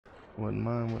Wouldn't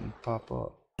mind, wouldn't pop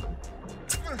up.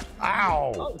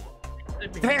 Ow! Oh,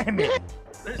 Damn it!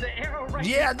 there's an arrow right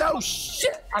Yeah, no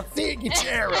shit! I see it, get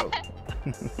your arrow!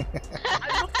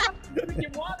 I looked up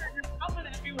freaking water and you're coming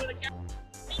at me with a gun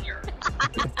here.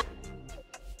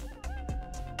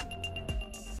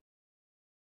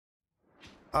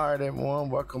 Alright everyone,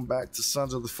 welcome back to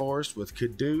Sons of the Forest with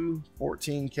Kadu,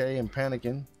 14K, and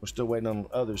Panicking. We're still waiting on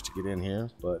others to get in here,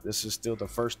 but this is still the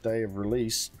first day of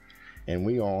release, and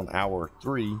we are on hour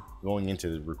 3 going into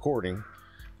the recording,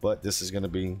 but this is going to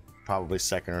be probably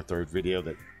second or third video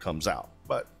that comes out.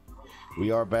 But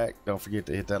we are back. Don't forget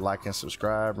to hit that like and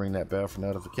subscribe, ring that bell for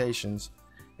notifications,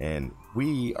 and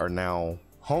we are now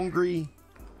hungry,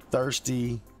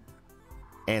 thirsty,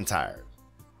 and tired.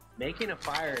 Making a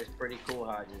fire is pretty cool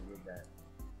how I just did that.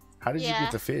 How did you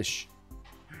get the fish?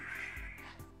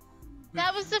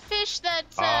 That was the fish that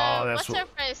that's what's her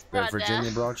face brought Virginia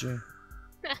down. brought you?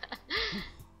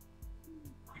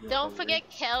 Don't forget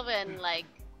Kelvin, like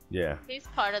Yeah. he's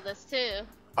part of this too.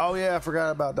 Oh yeah, I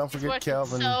forgot about. Don't He's forget working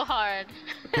Kelvin. so hard.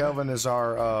 Kelvin is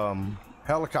our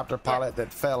helicopter pilot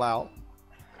that fell out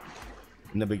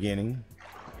in the beginning.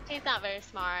 He's not very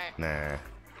smart. Nah,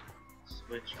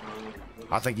 Switch mode.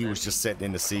 I think he was just sitting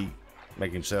in the seat,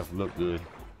 making himself look good.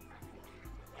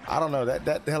 I don't know.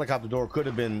 That helicopter door could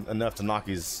have been enough to knock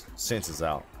his senses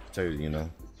out too. You know,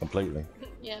 completely.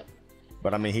 Yep.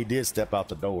 But I mean, he did step out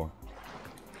the door.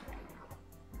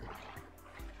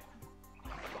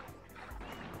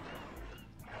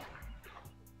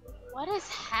 What is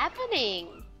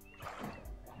happening?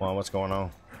 Well, what's going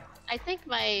on? I think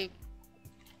I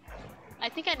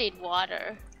need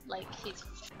water. Like he's.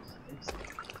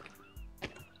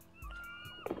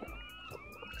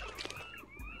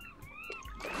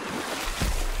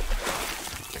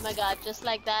 Oh my god! Just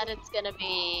like that, it's gonna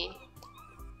be.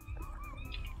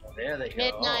 Oh, there they go.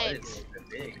 Midnight. Oh, it's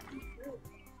big.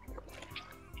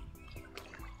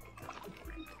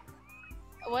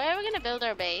 Where are we gonna build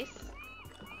our base?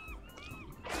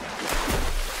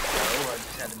 Oh, I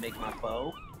just had to make my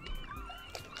bow.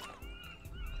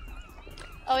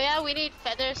 Oh yeah, we need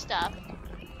feather stuff.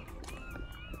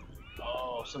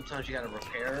 Oh, sometimes you gotta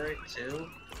repair it too.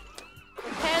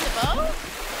 Repair the bow?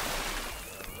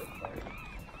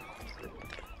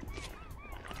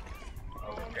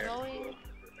 Oh, I'm repair. going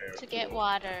Repair. to get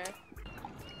water.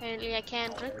 Apparently I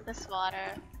can't drink this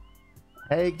water.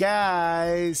 Hey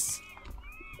guys!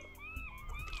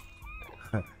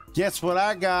 Guess what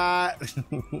I got?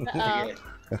 Uh-oh.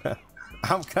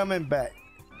 I'm coming back.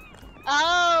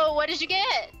 Oh, what did you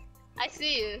get? I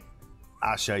see you.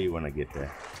 I'll show you when I get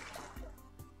there.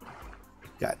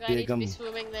 God Do I need to be diggum.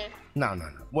 swimming there? No.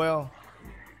 Well,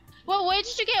 Where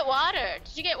did you get water?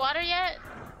 Did you get water yet?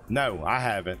 no, I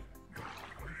haven't.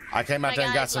 I came out My there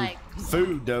and got guy's some like-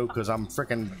 food though, because I'm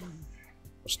freaking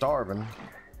starving.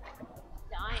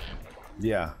 Dying.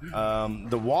 Yeah.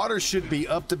 The water should be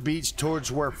up the beach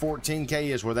towards where 14K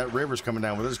is, where that river's coming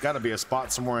down. Well, there's got to be a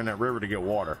spot somewhere in that river to get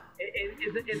water.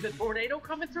 Is the tornado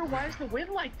coming through? Why is the wind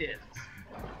like this?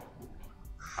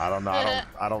 I don't know.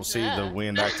 I don't see the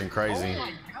wind acting crazy. Oh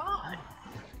my god!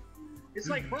 It's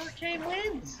like hurricane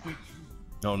winds.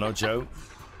 No joke.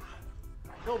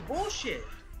 No bullshit.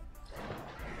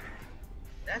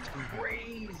 That's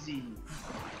crazy.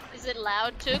 Is it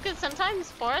loud too? Because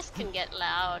sometimes forests can get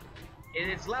loud. And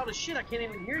it's loud as shit. I can't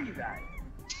even hear you guys.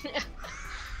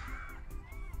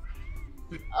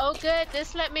 Oh good,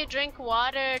 this let me drink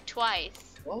water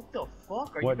twice. What the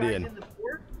fuck? Are What you guys did? in the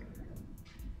port?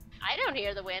 I don't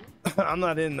hear the wind. I'm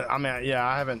not in. I mean, yeah,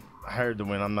 I haven't heard the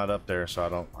wind. I'm not up there,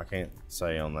 so I can't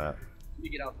say on that. You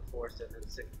get out the forest and then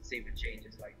see if it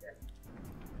changes like that.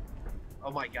 Oh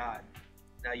my god.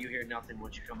 Now you hear nothing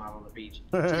once you come out on the beach.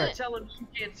 So you're telling me you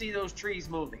can't see those trees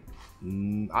moving?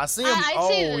 I see them. I Oh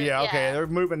see them, yeah, okay, yeah. they're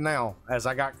moving now. As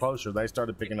I got closer, they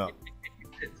started picking up.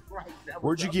 It's right. That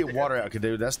Where'd was you up get there. water out,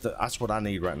 Kadu? That's what I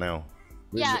need right now.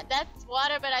 Where's Yeah, it? that's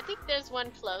water, but I think there's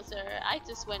one closer. I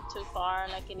just went too far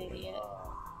like an idiot.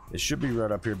 It should be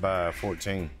right up here by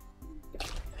 14.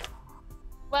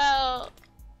 Well,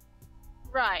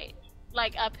 right,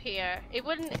 like up here. It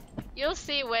wouldn't. You'll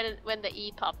see when the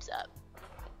E pops up.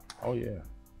 Oh yeah.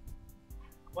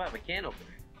 Well, I have a can opener.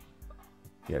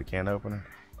 You got a can opener?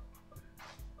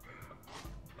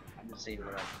 I'm just seeing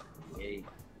what I ate.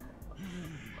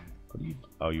 What are you?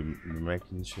 Oh, you're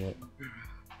making shit.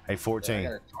 Hey, I 14.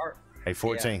 got a tart. Hey,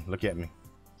 14. Look at me.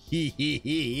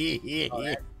 Oh,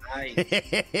 that's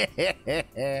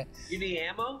nice. You need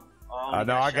ammo? Oh,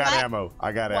 No, I got What? ammo.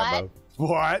 I got What? ammo.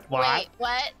 What? Wait,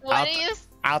 what? What Out- are you?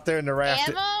 Out there in the raft.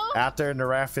 Ammo? Out there in the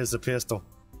raft is a pistol.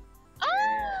 Oh!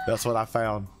 That's what I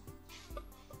found.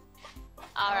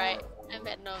 All right, I'm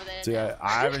heading over there. See, now. I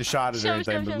haven't shot at Show,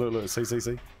 anything, show, but show. look,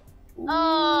 see.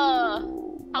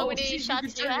 Oh, how many see, shots you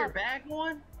do can you turn your have? bag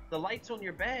on? The light's on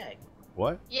your bag.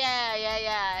 What?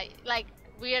 Yeah. Like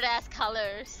weird ass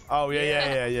colors. Oh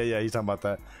yeah. He's talking about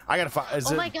that. I gotta find.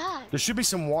 Oh my god. There should be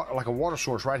some water, like a water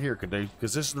source right here, could do,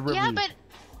 because this is the river. Yeah, but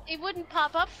it wouldn't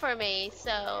pop up for me,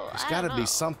 so It's I gotta don't be know.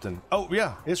 something. Oh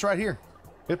yeah, it's right here.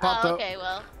 It popped up. Okay,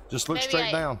 well. Just look maybe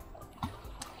straight down.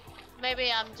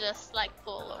 Maybe I'm just like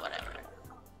full or whatever.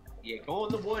 Yeah, go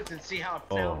in the woods and see how it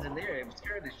sounds in there. It was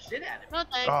scaring the shit out of me. No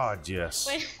thanks. God, yes.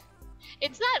 Wait,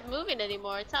 it's not moving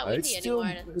anymore. It's not windy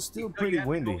anymore. It's still So pretty you have to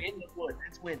windy. go in the woods.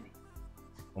 It's windy.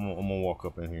 I'm gonna walk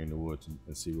up in here in the woods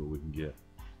and see what we can get.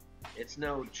 It's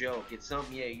no joke. It's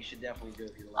something, you should definitely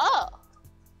do if you like. Oh,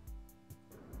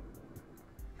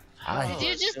 I-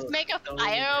 did you just make a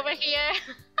fire over here?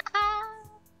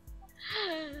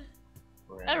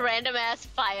 A random ass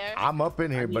fire. I'm up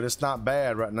in here, but it's not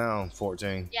bad right now.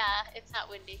 14. Yeah, it's not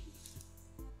windy.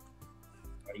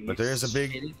 But there's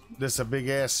a big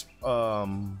ass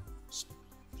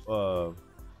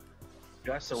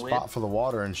Gusts of wind. spot for the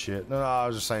water and shit. No, I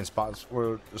was just saying spots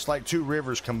where it's like two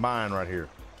rivers combined right here.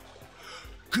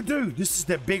 Dude, this is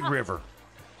that big river.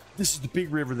 This is the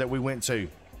big river that we went to.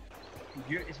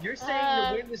 You're saying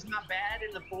the wind is not bad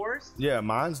in the forest? Yeah,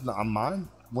 mine's not mine.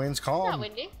 Wind's It's not calm.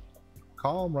 windy.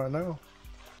 Calm right now.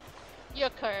 You're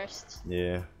cursed.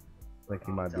 Yeah. I think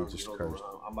he might be Tell me, just hold cursed.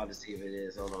 on. I'm about to see if it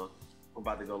is. Hold on. I'm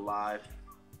about to go live.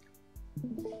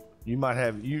 You might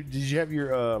have did you have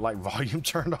your like volume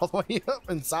turned all the way up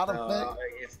inside of that?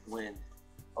 It's the wind.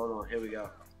 Hold on. Here we go.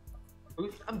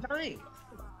 I'm dying.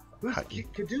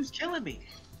 Kadoo's killing me.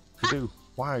 Dude,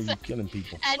 why are you killing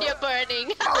people? And you're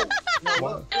burning.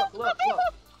 No, look.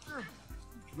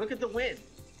 Look at the wind.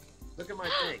 Look at my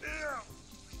thing.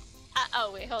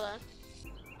 Oh wait, hold on.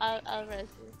 I'll res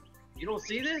you. You don't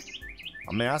see this?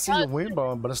 I mean, I see the wind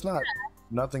blowing, but it's not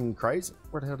nothing crazy.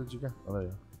 Where the hell did you go? Oh, there you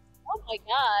go. Oh my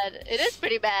god, it is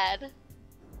pretty bad.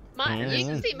 You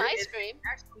can see my It's screen.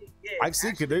 Actually, yeah, I can see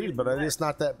Kadoo's, but it's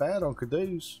not that bad on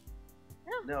Kadoo's.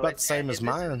 No, about the same as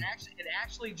mine. It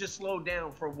actually just slowed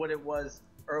down for what it was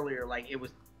earlier. Like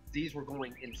these were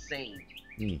going insane.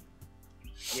 Hmm.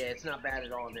 Yeah, it's not bad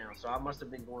at all now. So I must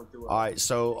have been going through. All right,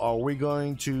 so are we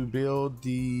going to build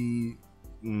the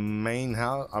main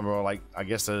house? Like, I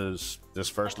guess there's this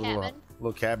first little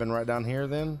cabin right down here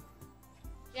then?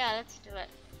 Yeah, let's do it.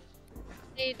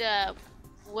 Need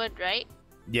wood, right?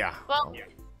 Yeah. Well,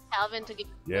 Calvin to give.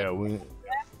 Yeah, we. To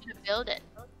build it.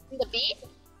 The beat?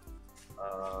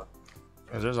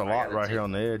 'Cause there's a lot right here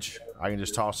on the edge. I can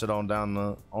just toss it on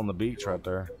down on the beach right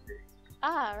there.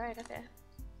 Ah, right, okay.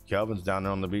 Kelvin's down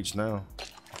there on the beach now.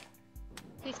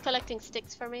 He's collecting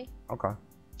sticks for me. Okay.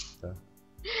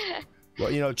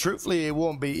 Well, truthfully, it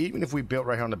won't be, even if we built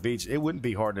right here on the beach, it wouldn't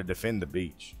be hard to defend the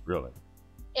beach, really.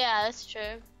 Yeah, that's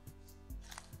true.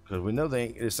 Because we know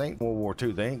this ain't World War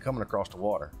II. They ain't coming across the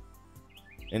water.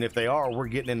 And if they are, we're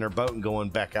getting in their boat and going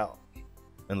back out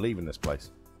and leaving this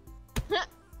place.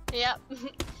 Yep.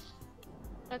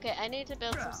 Okay, I need to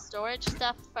build some storage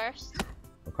stuff first.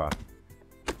 Okay.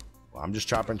 Well, I'm just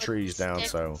chopping trees down,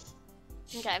 Sticks. so.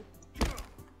 Okay.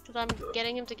 Because I'm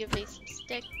getting him to give me some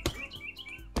sticks.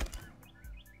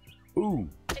 Ooh.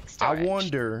 Stick I storage.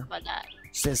 wonder, How about that?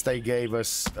 since they gave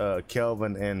us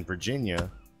Kelvin and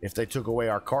Virginia, if they took away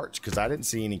our carts, because I didn't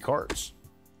see any carts.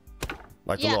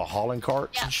 Like the little hauling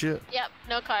carts and shit. Yep,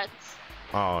 no cards.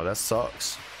 Oh, that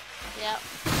sucks. Yep.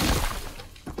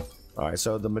 All right,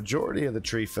 so the majority of the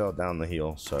tree fell down the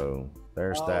hill, so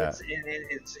there's that.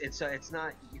 It's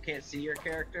not. You can't see your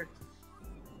character.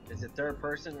 Is it third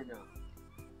person or no?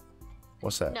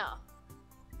 What's that? No.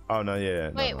 Oh no,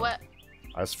 yeah. Wait, no. what?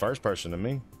 That's first person to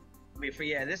me. I mean,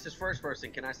 this is first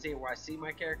person. Can I see it where I see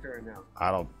my character or no?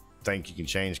 I don't think you can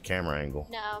change camera angle.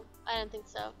 No, I don't think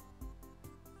so.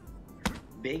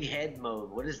 Big head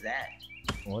mode. What is that?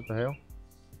 What the hell?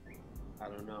 I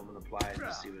don't know. I'm gonna apply it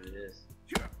to see what it is.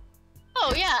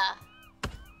 Oh yeah,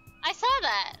 I saw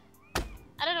that.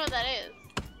 I don't know what that is.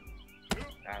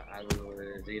 I don't know what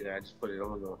it is either. I just put it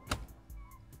on though.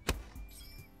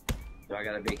 Do I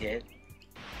got a big head?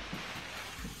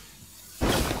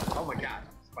 Oh my god!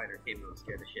 Spider came and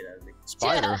scared the shit out of me.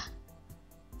 Spider?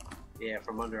 Yeah,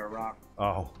 from under a rock.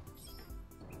 Oh.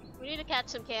 We need to catch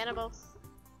some cannibals.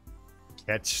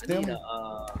 Catch I them?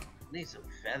 need some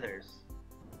feathers.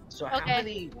 So how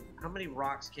many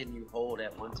rocks can you hold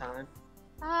at one time?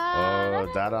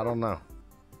 That I don't know.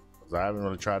 'Cause I haven't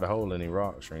really tried to hold any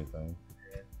rocks or anything.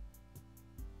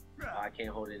 I can't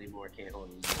hold it anymore. Can't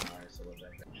hold it anymore. Alright, so what's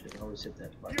that? Should always hit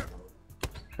that button.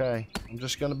 Okay, I'm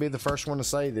just gonna be the first one to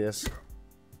say this.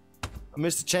 I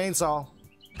missed the chainsaw.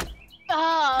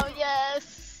 Oh,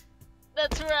 yes.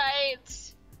 That's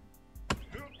right.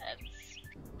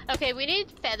 Okay, we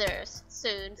need feathers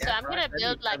soon, so I'm gonna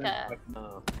build like a...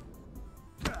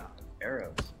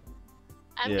 arrows.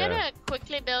 I'm gonna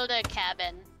quickly build a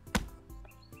cabin.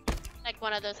 Like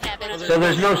one of those cabins. So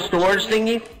there's no storage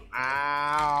thingy?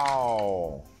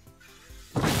 Ow.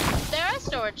 There are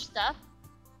storage stuff.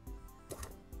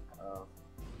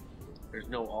 There's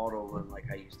no auto run like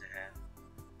I used to have.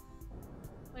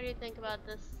 What do you think about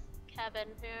this cabin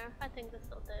here? I think this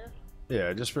will do.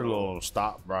 Yeah, just for a little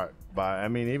stop right by. I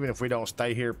mean, even if we don't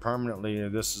stay here permanently,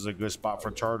 this is a good spot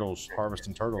for turtles,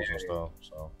 harvesting turtles and stuff.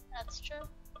 So that's true.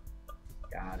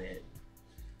 Got it.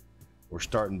 We're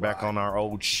starting back on our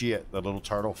old shit, the little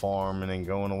turtle farm, and then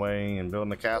going away and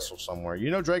building a castle somewhere.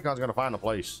 You know, Dracon's gonna find a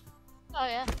place. Oh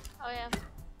yeah. Oh yeah.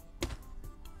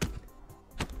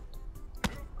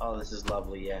 Oh, this is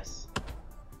lovely. Yes,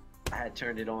 I had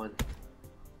turned it on.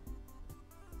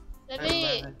 Let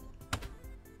me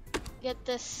get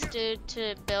this dude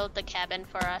to build the cabin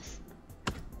for us.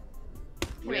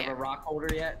 We have a rock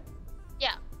holder yet?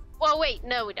 Yeah. Well, wait.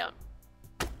 No, we don't.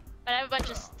 But I have a bunch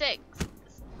of sticks.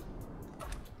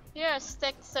 Here are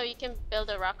sticks so you can build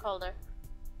a rock holder.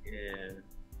 Yeah.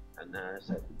 And there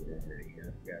you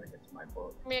go. Gotta get to my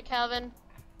boat. Come here, Calvin.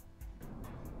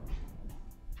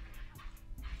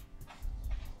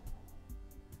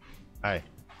 Hey,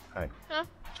 hey. Huh?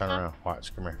 Turn around.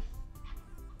 Watch. Come here.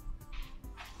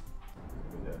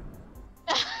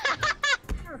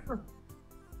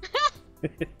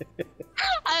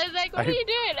 I was like, what are you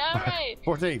doing? All right.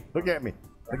 14. Look at me.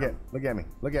 Look at me.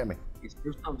 Look at me. You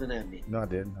threw something at me. No, I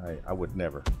didn't. I would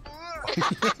never.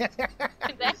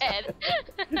 The head.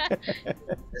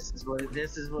 This is what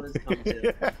it's come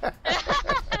to.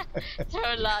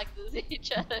 Throw logs at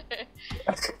each other.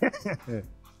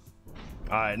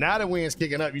 All right, now the wind's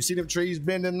kicking up. You see them trees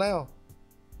bending now?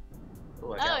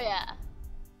 Oh yeah.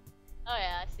 Oh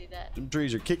yeah, I see that. Them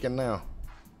trees are kicking now.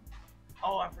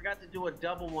 Oh, I forgot to do a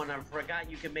double one. I forgot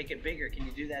you can make it bigger. Can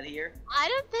you do that here? I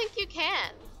don't think you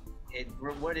can.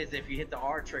 What is it? If you hit the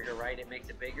R trigger, right, it makes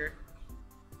it bigger?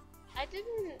 I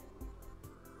didn't.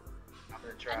 I'm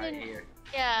gonna try it here.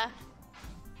 Yeah.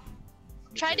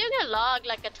 Try doing a log,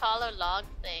 like a taller log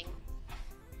thing.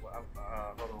 Well,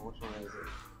 hold on, which one is it?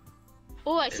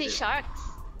 Oh, I see sharks.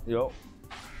 Yup.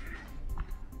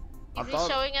 Is he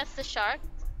showing us the sharks?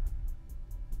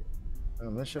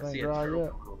 This shit ain't dry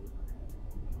yet.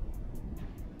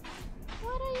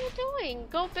 What are you doing?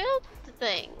 Go build the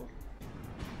thing.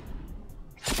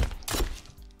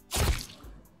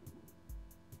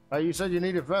 Hey, you said you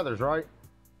needed feathers, right?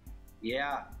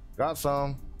 Yeah. Got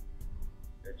some.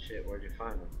 Good shit. Where'd you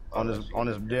find them? On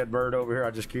this dead bird over here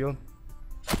I just killed.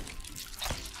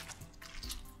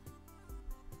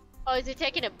 Oh, is he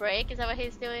taking a break? Is that what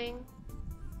he's doing?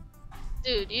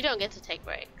 Dude, you don't get to take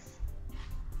breaks.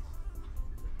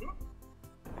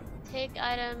 Take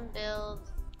item,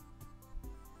 build.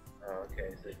 Oh,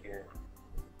 okay, so you can't.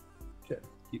 Okay,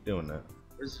 keep doing that.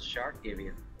 What does the shark give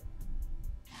you?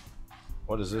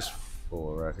 What is this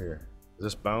for right here? Is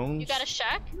this bones? You got a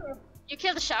shark? You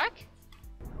killed a shark?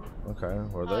 Okay,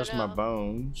 well there's my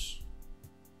bones.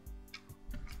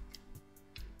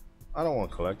 I don't want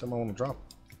to collect them, I want to drop them.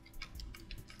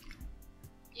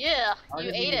 Yeah,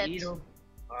 you ate it. Eat them?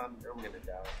 I'm gonna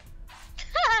die.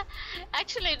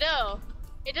 Actually, no.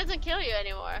 It doesn't kill you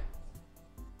anymore.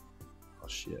 Oh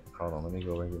shit, hold on, let me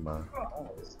go and get mine. Oh,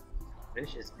 this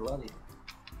fish is bloody.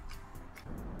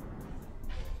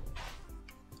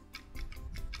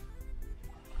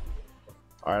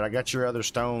 Alright, I got your other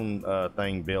stone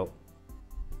thing built.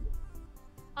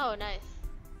 Oh, nice.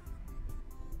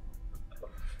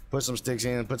 Put some sticks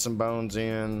in, put some bones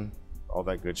in, all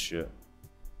that good shit.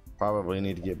 Probably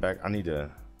need to get back.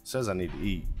 It says I need to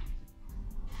eat.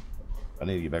 I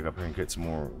need to get back up here and get some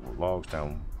more logs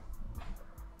down.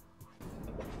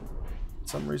 For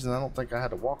some reason, I don't think I had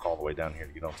to walk all the way down here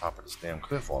to get on top of this damn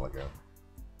cliff a while ago.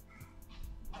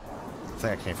 I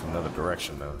think I came from another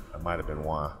direction though. That might have been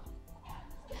why.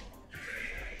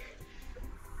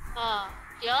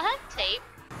 Do y'all have tape?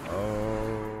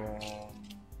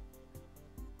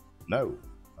 No,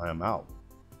 I am out.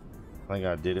 I think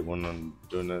I did it when I'm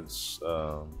doing that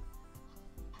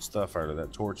stuff out of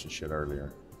that torch and shit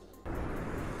earlier.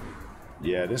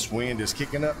 Yeah, this wind is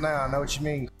kicking up now. I know what you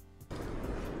mean.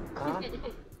 Huh?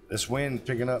 This wind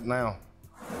picking up now.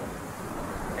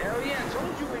 Hell yeah, I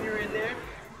told you when you're in there.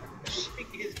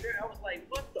 I was like,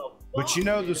 what the fuck? But you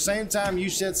know, the same time you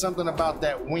said something about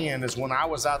that wind is when I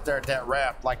was out there at that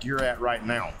raft like you're at right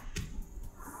now.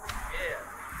 Yeah.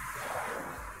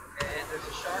 And there's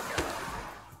a shark out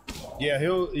there. Yeah,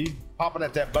 he's popping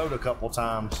at that boat a couple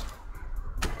times.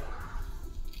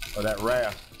 Or that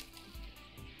raft.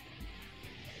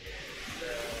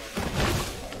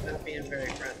 Not being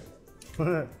very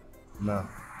friendly. No.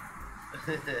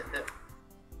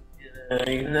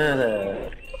 You're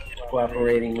not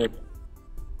cooperating with.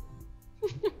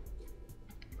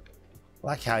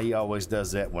 Like how he always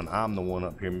does that when I'm the one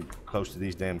up here close to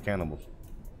these damn cannibals.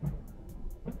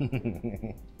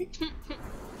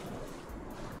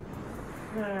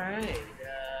 Alright,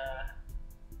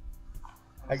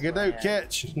 I get no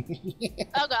catch.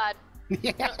 Oh god.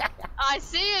 I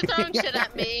see you throwing shit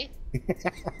at me.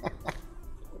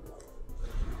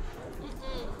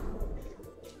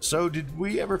 So did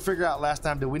we ever figure out last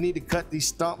time, do we need to cut these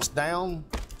stumps down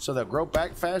so they'll grow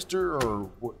back faster, or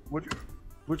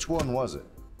which one was it?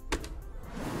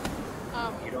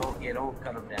 You don't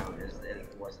cut them down as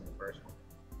it wasn't the first one.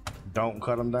 Don't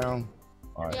cut them down?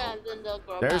 All right. Yeah, then they'll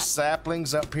grow There's back.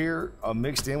 saplings up here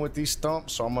mixed in with these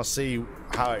stumps, so I'm gonna see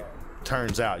how it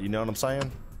turns out. You know what I'm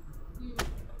saying?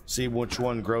 See which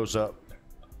one grows up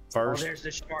first. Oh, there's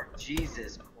the shark.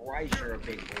 Jesus Christ, you're a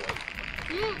big boy.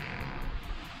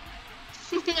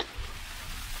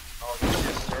 Oh, he's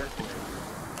just circling.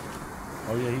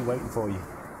 Oh yeah, he waiting for you.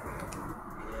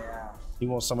 Yeah. He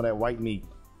wants some of that white meat.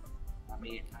 I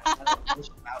mean,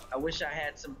 I wish I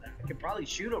had some. I could probably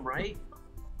shoot him, right?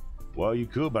 Well, you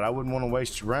could, but I wouldn't want to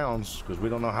waste your rounds because we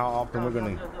don't know how often we're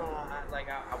gonna. No.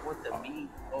 I want the meat.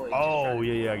 Oh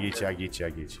yeah, I get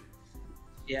you.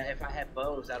 Yeah, if I had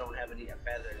bows, I don't have any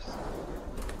feathers.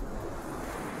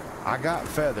 I got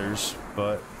feathers,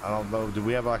 but I don't know. Do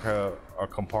we have like a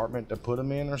compartment to put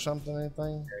them in or something?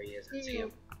 Anything? There he is. I see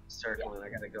him circling. I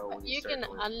gotta go when he's You circling.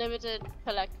 can unlimited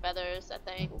collect feathers, I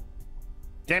think.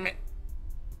 Damn it!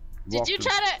 Did you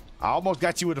try to? I almost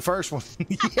got you with the first one.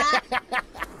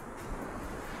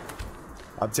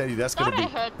 I'm telling you, that's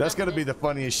gonna be the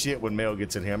funniest shit when Mel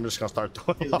gets in here. I'm just gonna start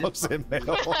throwing logs in Mel.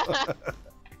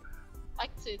 I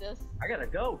can see this. I gotta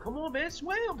go. Come on, man,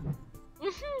 swim.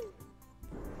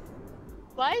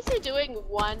 Why is he doing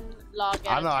one log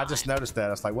at I know. a time? I just noticed that. I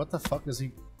was like, what the fuck is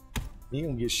he? He ain't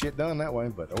gonna get shit done that way,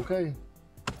 but okay.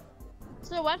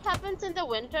 So what happens in the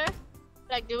winter?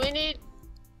 Like, do we need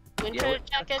winter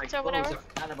jackets or whatever? I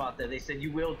forgot about that. They said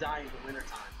you will die in the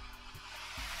wintertime.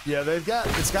 Yeah,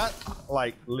 it's got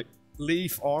like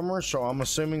leaf armor, so I'm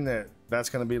assuming that that's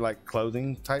gonna be like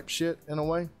clothing type shit in a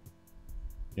way.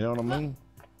 You know what I mean?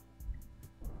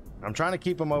 I'm trying to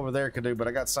keep them over there, Kadu, but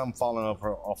I got some falling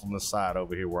off on the side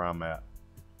over here where I'm at.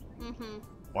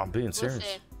 Well, I'm being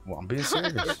serious. I'm being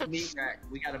serious. Meat rack.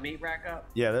 We got a meat rack up?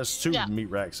 Yeah, there's two meat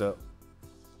racks up.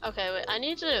 Okay, wait. I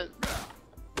need to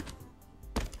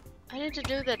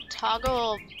do the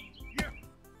toggle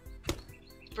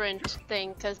sprint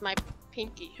thing because my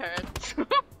pinky hurts.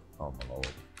 Oh my lord.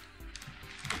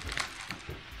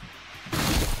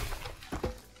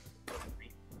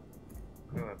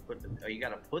 You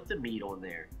gotta put the meat on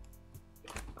there.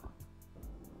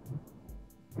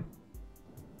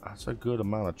 That's a good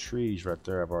amount of trees right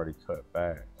there. I've already cut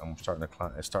back. I'm starting to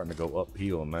climb. It's starting to go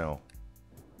uphill now.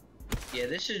 Yeah,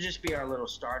 this should just be our little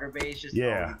starter base. Just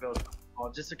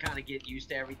just to kind of get used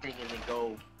to everything and then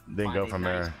go. Then go from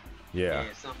there. Yeah.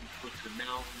 Something close to the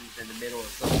mountains in the middle of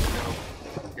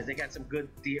something. Because they got some good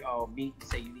meat to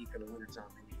say you need for the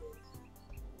wintertime anyways.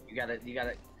 You gotta,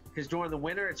 because during the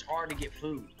winter it's hard to get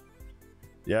food.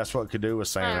 Yeah, that's what Kadu was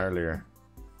saying earlier.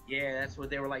 Yeah, that's what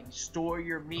they were like. Store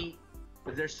your meat.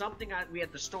 But there's something we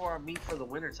have to store our meat for the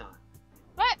wintertime.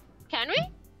 What? Can we?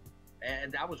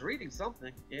 And I was reading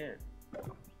something. Yeah.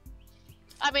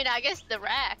 I mean, I guess the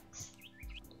racks.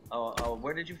 Oh,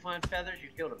 where did you find feathers? You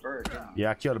killed a bird, didn't you?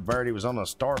 Yeah, I killed a bird. He was on a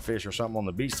starfish or something on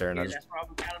the beach there. And that's where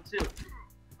we got him too.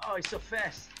 Oh, he's so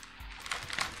fast.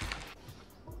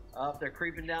 They're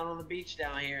creeping down on the beach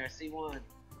down here. I see one.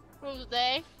 Who's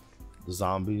they? The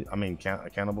zombie. I mean,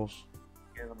 cannibals.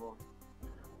 Cannibal.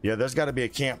 Yeah, there's got to be a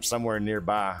camp somewhere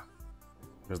nearby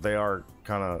because they are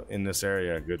kind of in this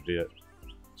area a good bit.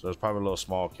 So there's probably a little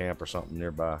small camp or something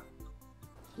nearby.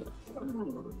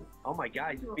 Oh my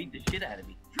god, you beat the shit out of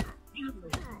me.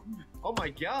 Oh my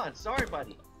god, sorry,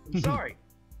 buddy. I'm sorry.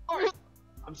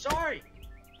 I'm sorry.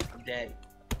 I'm dead.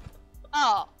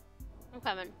 Oh, I'm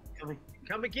coming.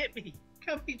 Come and get me.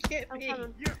 Come and get me.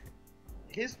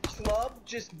 His club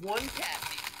just one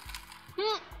tapped me.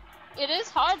 It is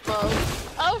hard mode.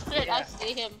 Oh shit, Yeah. I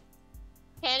see him.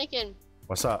 Panicking.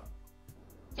 What's up?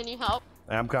 Can you help?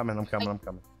 I'm coming. I'm coming.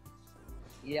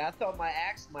 Yeah, I thought my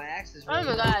axe is Oh my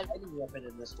god. fighting weapon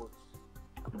in this one.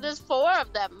 There's 4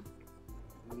 of them.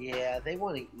 Yeah, they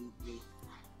want to eat me.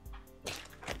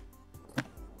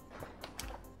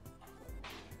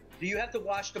 Do you have to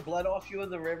wash the blood off you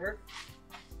in the river?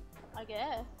 I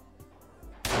guess.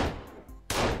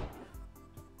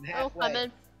 Halfway. Oh,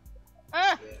 coming.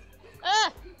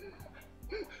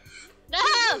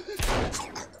 No!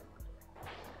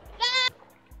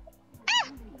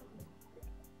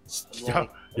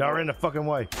 Y'all are in the fucking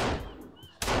way.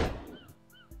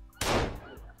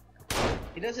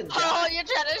 He doesn't die. Oh, you're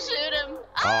trying to shoot him.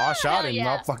 Oh, I shot him.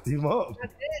 Yeah. I fucked him up.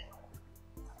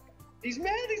 He's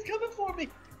mad. He's coming for me.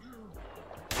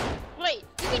 Wait,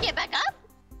 did he get back up?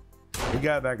 He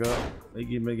got back up. He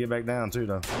get me to get back down too,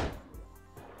 though.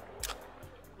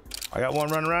 I got one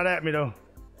running right at me, though.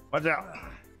 Watch out.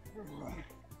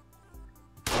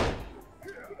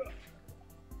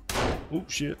 Oop,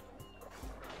 shit.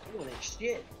 Holy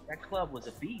shit. That club was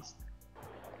a beast.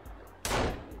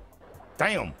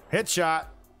 Damn. Headshot.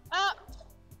 Oh,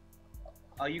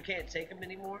 Oh, you can't take him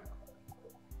anymore?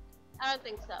 I don't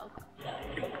think so.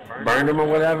 Burn him or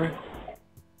whatever?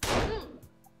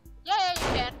 Yeah, you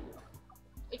can.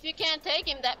 If you can't take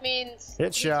him, that means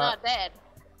Headshot. he's not dead.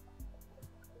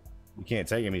 You can't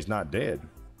take him. He's not dead.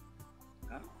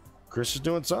 Huh? Chris is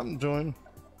doing something to him,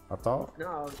 I thought.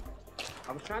 No,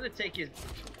 I was trying to take his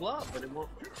glove, but it won't.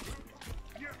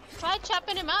 Try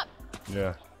chopping him up.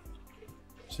 Yeah.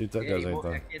 See if that does I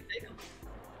anything. can't take him.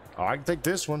 Oh, I can take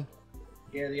this one.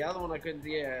 Yeah, the other one I couldn't.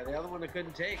 Yeah, the other one I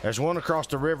couldn't take. There's one across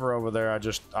the river over there.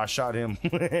 I shot him.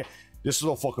 This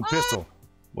little fucking pistol.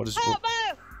 What is? Oh,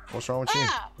 What's wrong with you?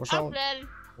 What's wrong? I'm dead.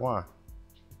 Why?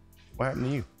 What happened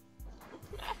to you?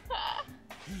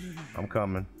 I'm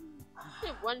coming. You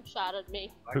one-shotted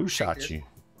me. Who shot you?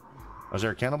 Is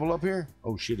there a cannibal up here?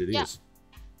 Oh shit, it is.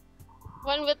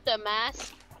 One with the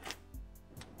mask.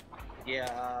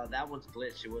 Yeah, that one's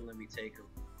glitched. It wouldn't let me take him.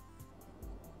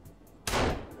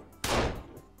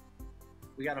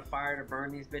 We got a fire to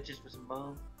burn these bitches for some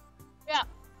bone. Yeah.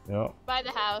 Yep. By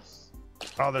the house.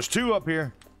 Oh, there's two up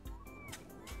here.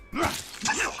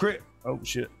 Crit. Oh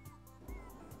shit.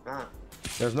 Huh.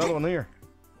 There's another one here.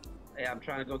 Yeah, I'm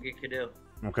trying to go get Cadu.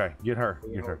 Okay, get her.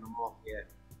 We're Get her. holding them off, yeah.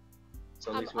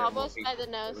 So at I'm least we have more almost by people.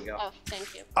 the nose. There we go. Oh,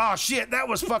 thank you. Oh shit, that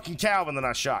was fucking Calvin that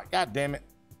I shot. God damn it.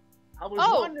 I was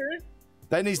Oh. wondering.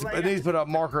 They needs to put up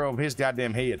marker over his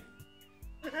goddamn head.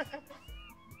 Can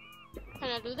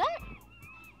I do that?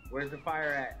 Where's the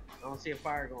fire at? I don't see a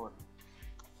fire going.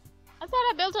 I thought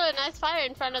I built a nice fire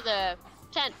in front of the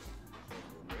tent.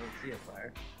 I don't see a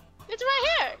fire. It's right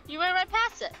here. You went right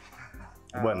past it.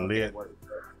 Wasn't okay, lit. what is that?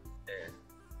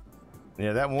 Yeah.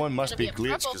 Yeah, that one must It'll be be a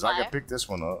glitched purple because I fire. could pick this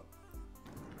one up.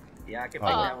 Yeah, I can pick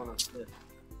Oh. that one up.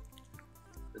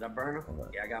 Did I burn him?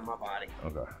 Okay. Yeah, I got my body.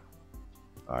 Okay.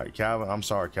 All right, Calvin. I'm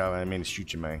sorry, Calvin. I didn't mean to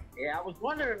shoot you, man. Yeah, I was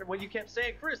wondering when you kept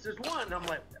saying, Chris, there's one. I'm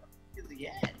like, is he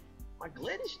at? Am I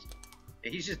glitched?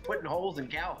 And he's just putting holes in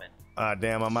Calvin.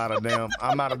 Damn, I'm out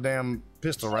of damn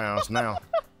pistol rounds now.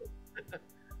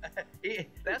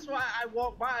 That's why I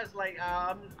walk by. It's like,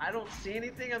 I don't see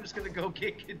anything. I'm just gonna go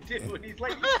get Cadu, and he's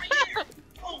like, he's right here.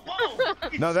 Oh,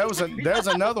 boom. No, there's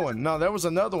another one. No, there was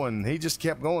another one. He just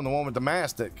kept going. The one with the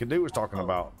mask that Cadu was talking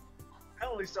about. I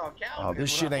only saw Calvin. Oh, this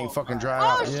when shit I ain't walked fucking by. dry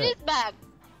Oh, out yet. she's back.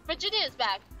 Virginia's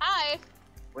back. Hi.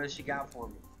 What does she got for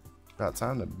me? About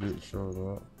time to do it. Show it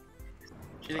up.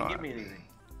 She didn't give me anything.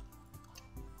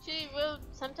 She will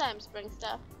sometimes bring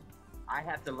stuff. I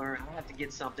have to learn. I have to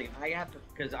get something. I have to,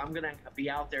 because I'm gonna be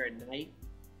out there at night.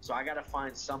 So I gotta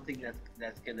find something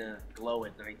that's gonna glow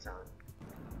at nighttime.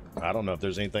 I don't know if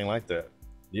there's anything like that.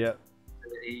 Yeah.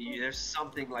 There's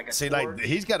something like a See, torch. like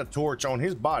he's got a torch on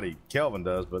his body. Kelvin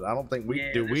does, but I don't think we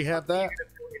Yeah, do. We there's have that?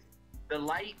 The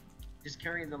light, just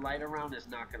carrying the light around is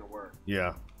not gonna work.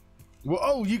 Yeah. Well,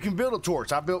 oh, you can build a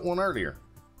torch. I built one earlier.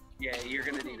 Yeah, you're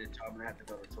gonna need a. I'm gonna have to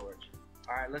build a torch.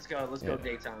 All right, let's go. Let's go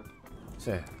daytime.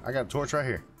 See, I got a torch right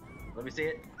here. Let me see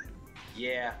it.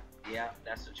 Yeah,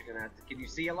 that's what you're gonna have to. Can you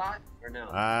see a lot or no?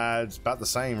 It's about the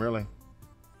same, really.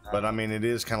 But I mean, it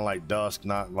is kind of like dusk,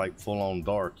 not like full on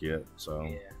dark yet. So.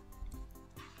 Yeah.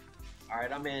 All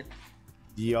right, I'm in.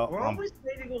 Yeah. We're always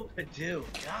waiting on Cadu.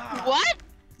 God. What?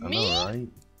 I Me? know, right?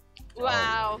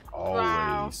 Wow.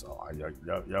 Wow. Always. Oh,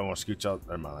 y'all want to scooch out?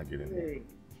 Never mind. I get in here. Hey,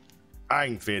 I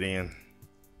can fit in.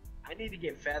 I need to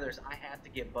get feathers. I have to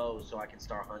get bows so I can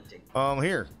start hunting.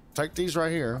 Here, take these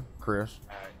right here, Chris.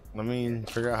 All right. Let me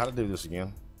figure out how to do this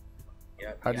again.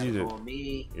 Yep. How'd you do? Go on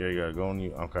me. Yeah, you gotta go on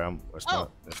you. Okay, it's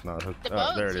not hooked. The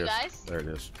Oh, there bones, it you is. guys. There it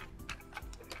is.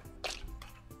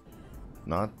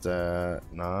 Not that.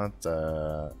 Not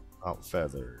that. Oh,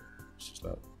 feathers.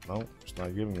 No, it's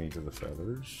not giving me to the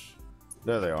feathers.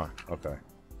 There they are. Okay,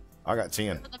 I got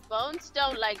 10. So the bones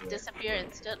don't like disappear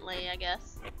instantly, I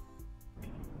guess.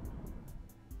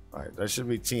 All right, there should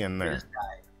be 10 there.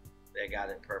 I got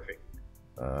it. Perfect.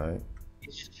 All right.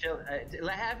 He's just chilling.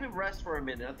 Have him rest for a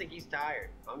minute. I think he's tired.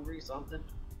 Hungry, something.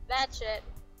 That shit.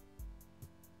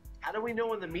 How do we know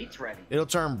when the meat's ready? It'll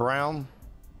turn brown.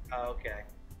 Oh, okay.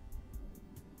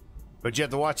 But you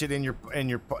have to watch it in your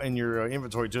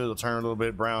inventory too. It'll turn a little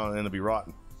bit brown and it'll be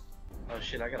rotten. Oh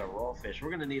shit! I got a raw fish.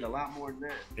 We're gonna need a lot more than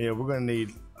that. Yeah, we're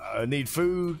gonna need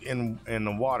food and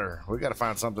the water. We got to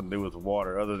find something to do with the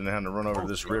water other than having to run over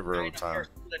this river all the time.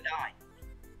 I'm gonna die.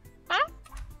 Huh?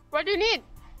 What do you need?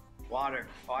 Water.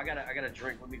 Oh, I gotta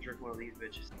drink. Let me drink one of these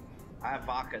bitches. I have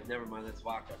vodka. Never mind, that's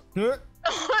vodka.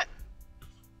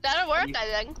 That'll work,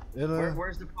 I think.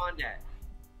 Where's the pond at?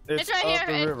 It's right up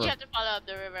here. the river. You have to follow up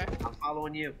the river. I'm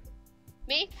following you.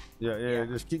 Me? Yeah.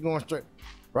 Just keep going straight.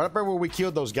 Right up there where we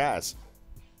killed those guys.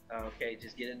 Okay,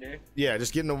 just get in there. Yeah,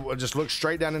 just look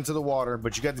straight down into the water,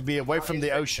 but you got to be away from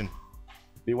the ocean.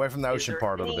 Be away from the ocean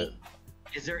part a little bit.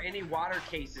 Is there any water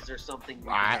cases or something?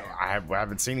 I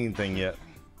haven't seen anything yet.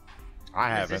 I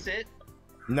haven't. Is this it?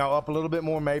 No, up a little bit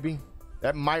more maybe.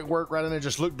 That might work right in there.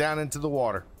 Just look down into the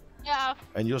water. Yeah.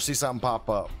 And you'll see something pop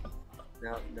up.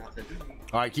 No, nothing.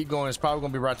 All right, keep going. It's probably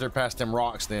gonna be right there past them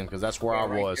rocks then, because that's where I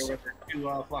Right was. there with the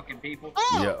two fucking people.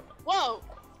 Oh! Yeah. Whoa!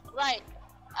 Right.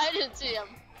 I didn't see him.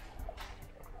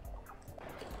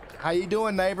 How you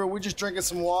doing, neighbor? We're just drinking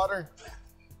some water.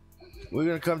 We're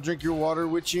gonna come drink your water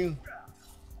with you.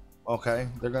 Okay,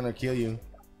 they're gonna kill you.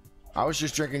 I was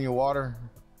just drinking your water.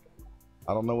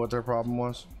 I don't know what their problem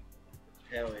was.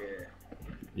 Hell yeah.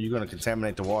 You're gonna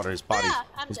contaminate the water. His body. Yeah,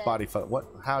 I'm dead. What?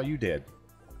 How are you dead?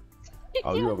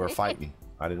 Oh, you're over fighting.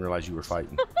 I didn't realize you were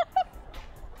fighting.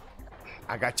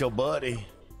 I got your buddy.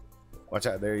 Watch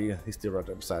out, there he is. He's still right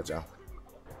there beside y'all.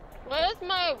 Where's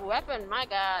my weapon? My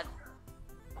god.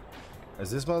 Is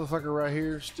this motherfucker right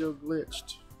here still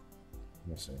glitched?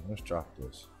 Let's see. Let's drop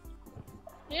this.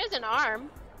 Here's an arm.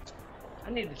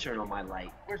 I need to turn on my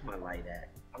light. Where's my light at?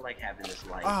 I like having this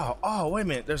light. Oh, wait a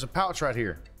minute. There's a pouch right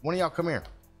here. One of y'all come here.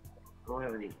 I don't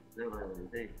have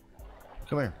anything.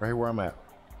 Come here, right here where I'm at.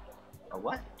 A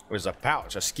what? There's a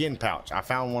pouch, a skin pouch. I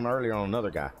found one earlier on another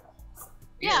guy.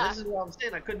 Yeah. This is what I'm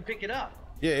saying. I couldn't pick it up.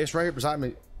 Yeah, it's right here beside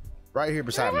me. Right here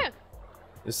beside me. Where?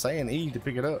 It's saying E to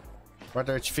pick it up. Right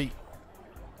there at your feet.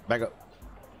 Back up.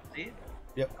 See it?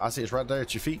 Yep, I see it's right there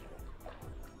at your feet.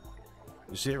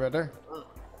 You see it right there? Oh.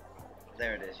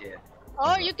 There it is, yeah.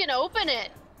 Oh, you can open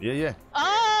it. Yeah.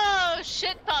 Oh,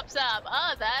 shit pops up.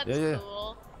 Oh, that's Yeah.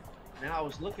 cool. Now I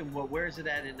was looking, where is it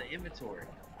at in the inventory?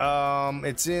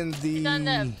 It's in the... It's on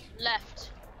the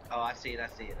left. Oh, I see it,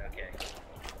 okay.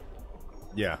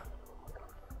 Yeah.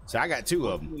 So I got two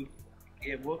of them.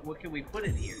 Yeah, what can we put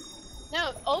in here?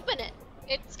 No, open it.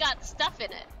 It's got stuff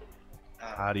in it.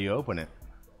 How do you open it?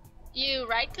 You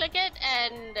right click it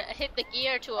and hit the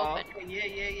gear to open.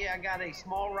 Okay, yeah. I got a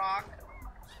small rock,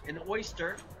 an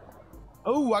oyster.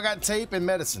 Oh, I got tape and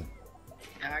medicine.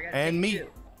 And meat. Too.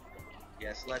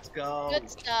 Yes, let's go.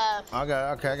 Good stuff. I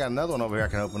got another one over here I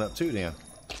can open up too then.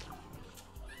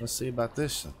 Let's see about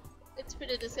this. It's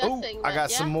pretty Oh, disgusting. I got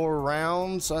yeah. some more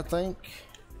rounds, I think.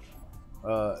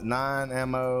 9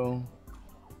 ammo,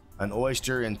 an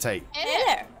oyster, and tape. Hey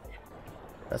there.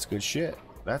 That's good shit.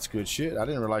 That's good shit. I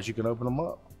didn't realize you could open them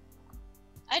up.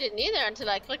 I didn't either until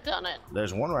I clicked on it.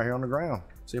 There's one right here on the ground.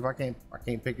 See if I can't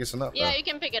pick this one up. Yeah, though. you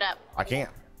can pick it up. I can't.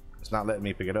 It's not letting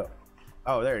me pick it up.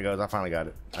 Oh, there it goes. I finally got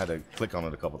it. I had to click on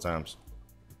it a couple times.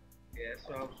 Yeah,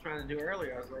 so I was trying to do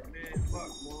earlier. I was like, man, fuck,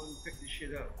 one, pick this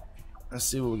shit up. Let's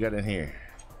see what we got in here.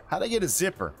 How'd they get a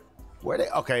zipper? Where they?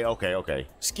 Okay.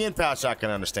 Skin pouch I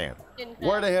can understand.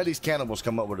 Where the hell these cannibals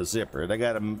come up with a zipper? They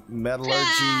got a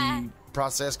metallurgy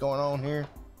process going on here.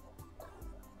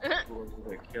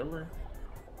 They're killing.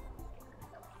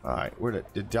 All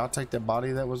right, did y'all take that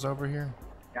body that was over here?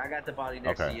 Yeah, I got the body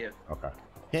next to you. Okay.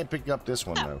 Can't pick up this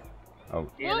one though. Oh.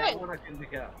 Yeah, that one I can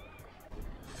pick up.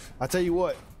 I tell you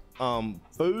what,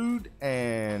 food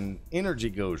and energy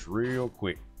goes real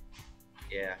quick.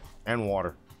 Yeah. And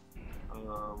water.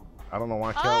 I don't know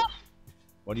why. Oh,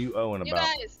 what are you owing you about?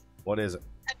 guys, What is it?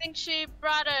 I think she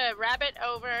brought a rabbit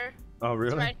over. Oh,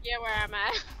 really? It's right here where I'm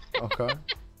at. Okay.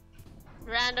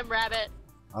 Random rabbit.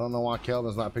 I don't know why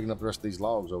Kelvin's not picking up the rest of these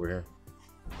logs over here.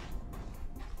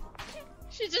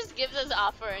 She just gives us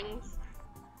offerings.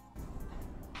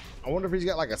 I wonder if he's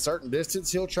got like a certain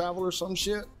distance he'll travel or some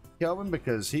shit, Kelvin,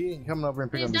 because he ain't coming over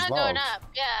and picking up He's these not logs. going up.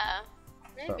 Yeah.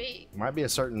 Maybe. So, might be a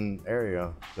certain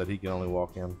area that he can only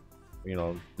walk in,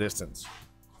 distance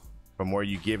from where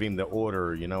you give him the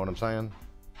order. You know what I'm saying?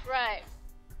 Right.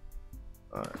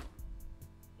 All right.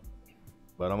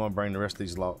 But I'm gonna bring the rest of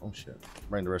these logs. Oh shit!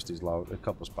 Bring the rest of these logs. A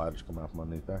couple of spiders come out from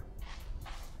underneath there.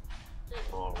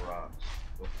 All rocks.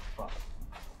 What the fuck?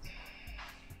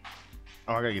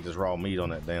 Oh, I gotta get this raw meat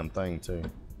on that damn thing too.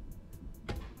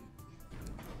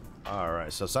 All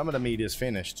right, so some of the meat is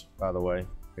finished, by the way,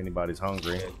 if anybody's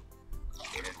hungry.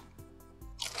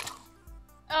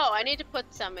 Oh, I need to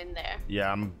put some in there. Yeah,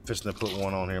 I'm fixing to put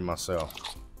one on here myself.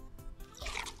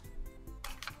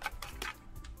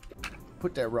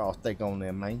 Put that raw steak on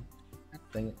there, man.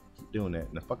 Dang it, keep doing that.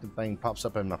 And the fucking thing pops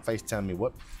up in my face telling me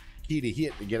what key to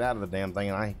hit to get out of the damn thing,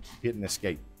 and I hit and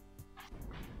escape.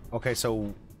 Okay,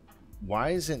 so why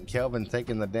isn't Kelvin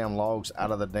taking the damn logs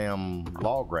out of the damn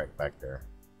log rack back there?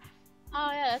 Oh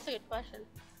yeah, that's a good question.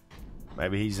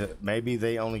 Maybe maybe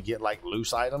they only get like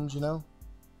loose items, you know?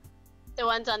 The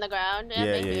ones on the ground.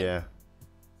 Yeah, yeah.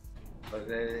 But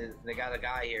they got a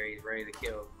guy here. He's ready to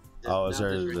kill. Oh, is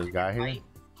there a guy here?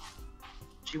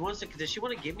 She wants to. Does she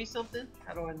want to give me something?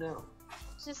 How do I know?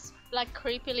 Just like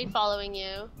creepily following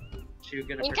you. She was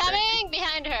gonna incoming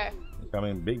behind her.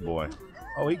 Incoming, big boy.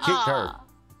 Oh, he kicked her.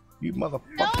 You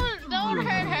motherfucker. Don't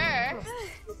hurt her.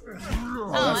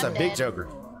 Oh, that's a big joker.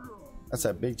 That's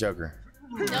that big joker.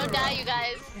 Don't die, you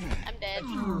guys. I'm dead.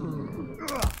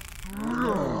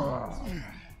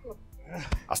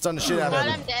 I stunned the shit out of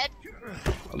him. I'm dead.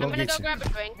 I'm gonna go grab a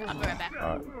drink. I'll be right back.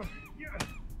 All right.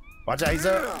 Watch out, he's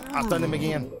up. I stunned him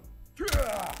again.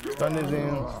 Stunned him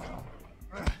again.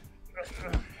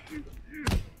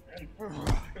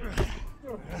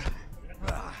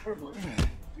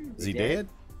 Is he dead?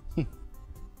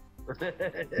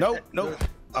 Nope.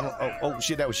 I don't, oh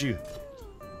shit, that was you.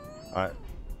 All right.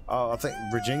 Oh, I think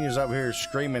Virginia's over here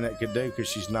screaming at Kadu because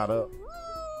she's not up.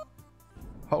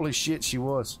 Holy shit, she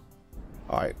was.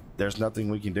 All right, there's nothing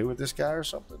we can do with this guy or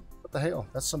something. What the hell?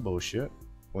 That's some bullshit.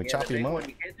 Can we chop him up?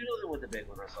 You can't do nothing with the big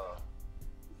one I saw.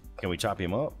 Can we chop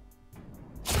him up?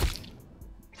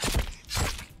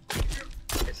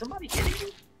 Is somebody hitting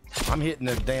you? I'm hitting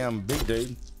the damn big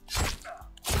dude.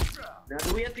 Now,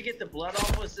 do we have to get the blood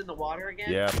off us in the water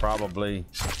again? Yeah, probably.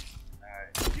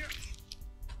 Alright.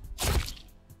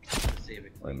 Let's see if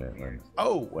it wait a minute.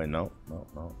 Oh, wait, no.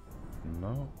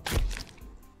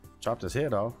 Chopped his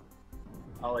head off.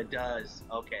 Oh, it does.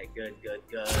 Okay, good.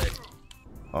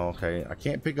 Okay, I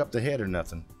can't pick up the head or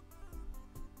nothing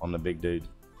on the big dude.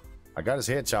 I got his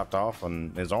head chopped off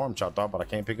and his arm chopped off, but I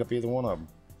can't pick up either one of them.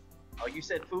 Oh, you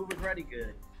said food was ready?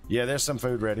 Good. Yeah, there's some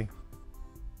food ready.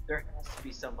 There has to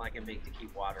be something I can make to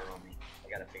keep water on me. I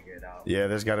gotta figure it out. Yeah,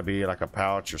 there's got to be like a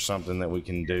pouch or something that we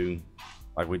can do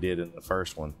like we did in the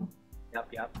first one.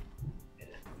 Yep.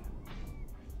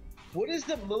 What is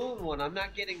the moon one? I'm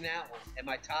not getting that one. Am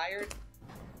I tired?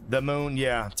 The moon,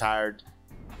 yeah, tired.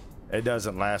 It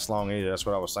doesn't last long either. That's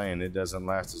what I was saying. It doesn't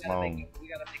last as long. We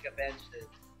gotta make a bench then.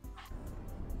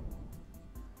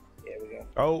 Here we go.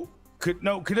 Oh,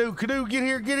 Kadu, get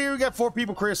here. We got 4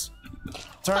 people, Chris.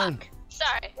 Turn.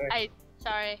 Fuck.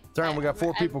 Sorry. Turn, we got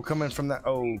 4 people coming from that.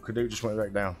 Oh, Kadu just went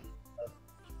back down.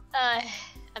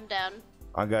 I'm down.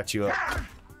 I got you up.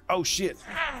 Oh shit,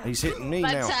 he's hitting me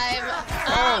My now. Time.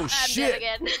 Oh I'm shit.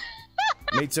 Dead again.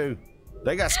 Me too.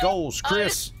 They got skulls,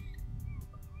 Chris.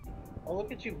 Oh,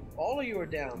 look at you. All of you are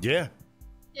down. Yeah.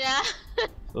 Yeah.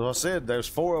 So I said, there's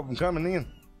 4 of them coming in.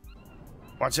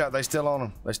 Watch out, they still on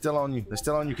them. They still on you.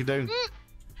 Kadu. You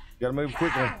gotta move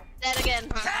quickly. Dead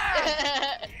again.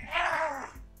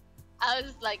 I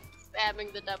was like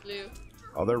spamming the W.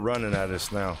 Oh, they're running at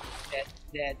us now.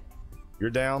 Dead. You're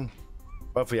down.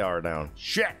 Both of y'all are down.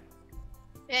 Shit.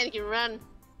 Man, you can run.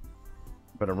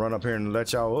 Better run up here and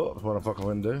let y'all up. That's what I'm fucking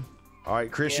gonna do. All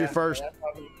right, Chris, you're first.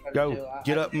 Go.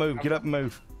 Get up, move.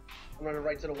 I'm running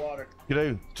right to the water.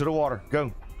 Kadu, to the water.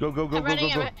 Go. I'm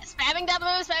spamming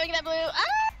W.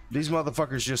 Ah! These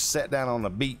motherfuckers just sat down on the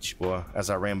beach, boy, as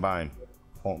I ran by him.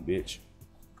 Punk bitch.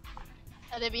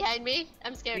 Are they behind me?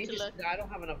 I'm scared to look. I don't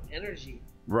have enough energy.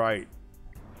 Right.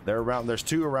 They're around. There's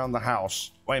 2 around the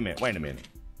house. Wait a minute.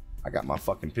 I got my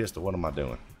fucking pistol. What am I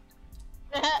doing?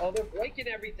 Oh, they're breaking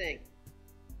everything.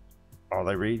 Are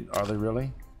they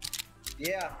really?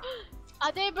 Yeah.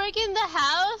 Are they breaking the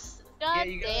house? God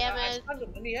yeah, damn it.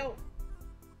 I need help.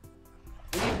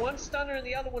 We need one stunner and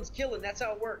the other one's killing. That's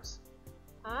how it works.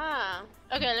 Ah.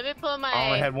 Okay, let me pull my... I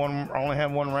only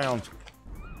had one round.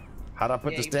 How'd I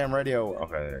put this damn radio?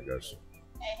 Okay, there it goes.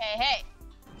 Hey.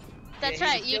 That's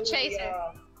right, you chase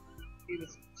her. He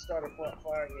was started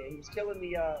fire. Yeah, he was killing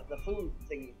the food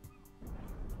thingy.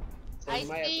 So I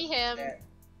see him.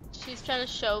 She's trying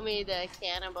to show me the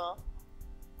cannibal.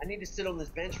 I need to sit on this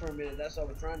bench for a minute. That's what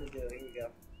we're trying to do. Here we go.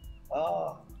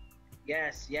 Oh,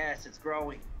 yes, it's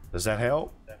growing. Does that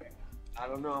help? I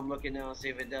don't know. I'm looking now and see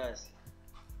if it does.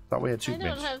 Thought we had 2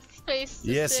 benches. I don't have space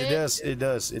to Yes, sit. it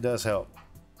does. It does help.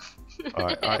 All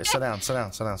right. Sit down.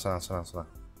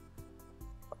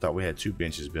 Thought we had 2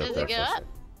 benches built Does there. it go up?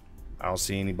 I don't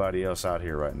see anybody else out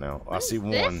here right now. I see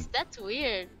What is one. this? That's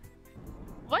weird.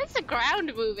 Why is the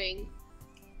ground moving?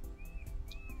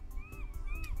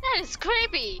 That is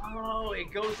creepy. Oh,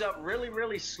 it goes up really,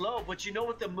 really slow. But you know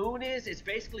what the moon is? It's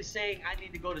basically saying I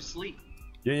need to go to sleep.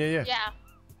 Yeah. Yeah.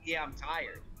 Yeah, I'm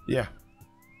tired. Yeah.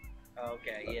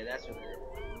 Okay, yeah, that's what it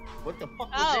is. What the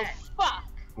fuck was Oh, that? fuck.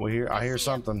 Well, here I hear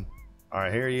see him. something. All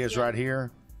right, here he is, right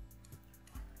here.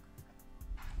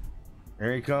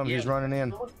 Here he comes. He's running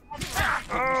in.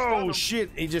 Oh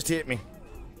shit! He just hit me.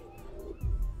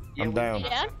 Yeah, I'm down.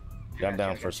 Yeah? Yeah, I'm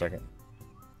down for a second.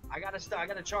 I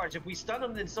gotta charge. If we stun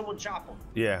him, then someone chop him.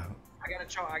 Yeah. I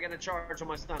gotta charge on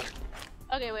my stunner.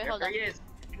 Okay, wait, hold There on. he is.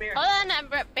 Come here. Hold on, I'm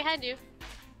right behind you.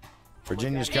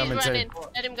 Virginia's He's coming running. too.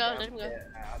 Let him go, let him go.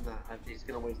 Yeah, I'm not. He's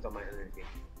gonna waste all my energy.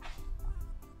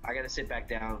 I gotta sit back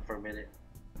down for a minute.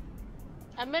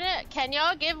 Can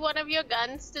y'all give one of your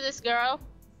guns to this girl?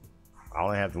 I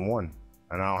only have the one,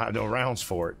 and I don't have no rounds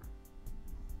for it.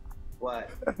 What?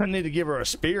 I need to give her a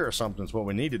spear or something. Is what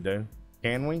we need to do.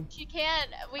 Can we?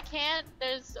 We can't,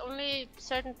 there's only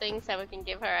certain things that we can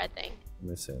give her, I think. Let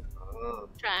me see.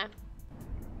 Try.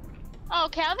 Oh,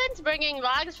 Calvin's bringing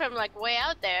logs from like way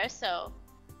out there, so.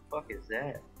 Fuck is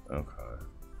that? Okay.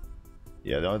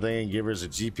 Yeah, the only thing I can give her is a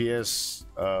GPS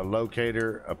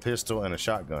locator, a pistol, and a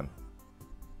shotgun.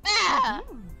 Ah!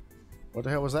 What the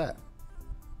hell was that?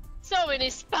 So many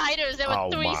spiders. There were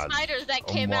Oh 3 my- spiders that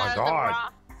oh came my out of God.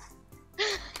 the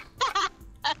rock.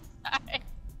 Sorry.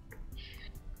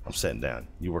 I'm sitting down.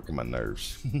 You working my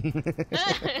nerves.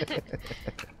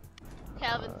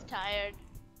 Calvin's tired.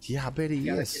 Yeah, I bet he We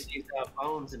gotta is. get these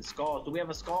bones and skulls. Do we have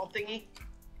a skull thingy?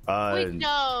 We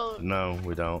don't. No,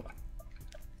 we don't.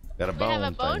 Got a We bone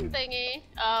have a bone thing. thingy.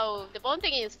 Oh, the bone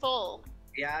thingy is full.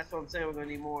 Yeah, that's what I'm saying. We're gonna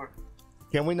need more.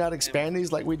 Can we not expand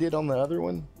these like we did on the other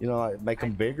one? You know, like make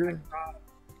them bigger?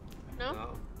 No? No.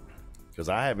 Because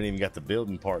I haven't even got the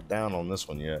building part down on this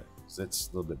one yet. 'Cause it's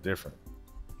a little bit different.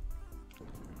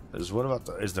 What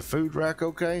about is the food rack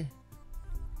okay?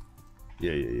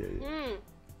 Yeah. Hmm.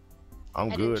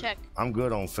 I'm I good. didn't check. I'm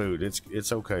good on food.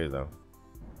 It's okay though.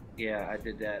 Yeah, I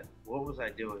did that. What was I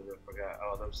doing? I forgot.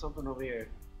 Oh, there was something over here.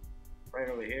 Right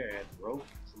over here. I had rope,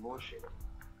 some more shit.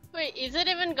 Wait, is it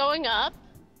even going up?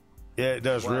 Yeah, it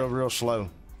does What? real slow.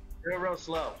 Real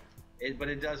slow. But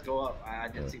it does go up. I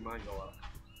did see mine go up.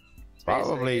 It's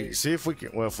Probably basically- see if we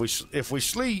can. Well, if we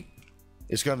sleep,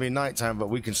 it's gonna be nighttime, but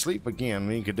we can sleep again.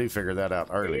 We could figure that out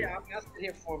earlier. Yeah, I'm gonna sit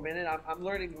here for a minute. I'm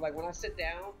learning. Like when I sit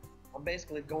down, I'm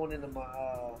basically going into my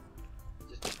I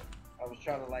was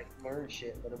trying to like learn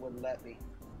shit, but it wouldn't let me.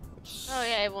 Oh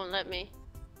yeah, it won't let me.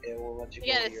 It won't let you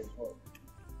You go gotta to your book.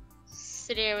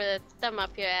 sit here with a thumb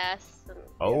up your ass. And...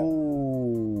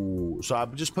 Oh, so I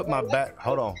just put my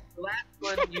Hold on. The last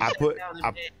one, you I sat put down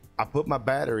and I put my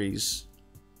batteries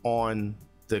on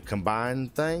the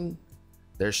combined thing.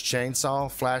 There's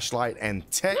chainsaw, flashlight, and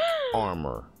tech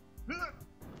armor.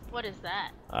 What is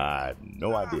that? I have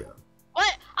no idea.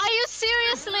 What? Are you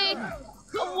seriously?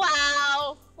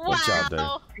 Wow. What y'all do?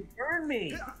 Wow. You burned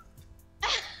me.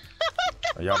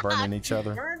 Are y'all burning each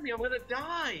other? Burn me. I'm gonna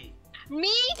die.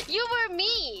 Me? You were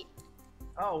me.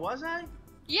 Oh, was I?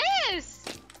 Yes.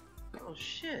 Oh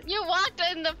shit. You walked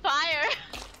in the fire.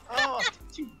 Oh,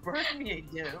 you burned me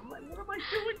again. I'm like, what am I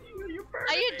doing to you? You're burning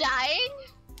Are you me.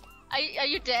 dying? Are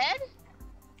you dead?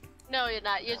 No, you're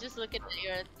not. You're just looking at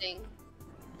your thing.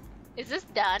 Is this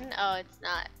done? Oh, it's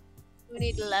not. We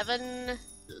need 11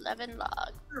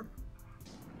 logs.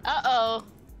 Uh-oh.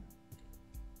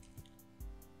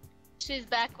 She's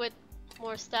back with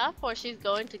more stuff, or she's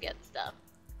going to get stuff?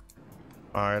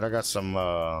 All right, I got some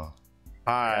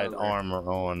hide armor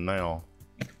on now.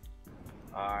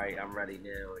 Alright, I'm ready now.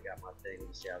 I got my thing.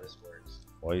 Let's see how this works.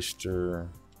 Oyster.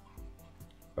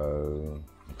 Okay.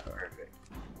 Perfect.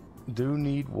 Do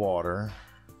need water.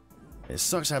 It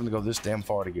sucks having to go this damn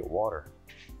far to get water.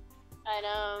 I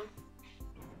know.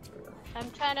 I'm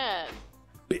trying to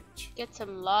Bitch. get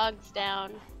some logs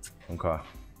down. Okay.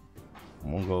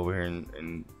 I'm gonna go over here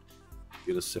and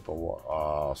get a sip of water.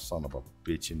 Oh, son of a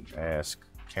bitchin' ass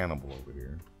cannibal over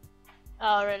here.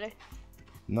 Oh, really?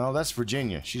 No, that's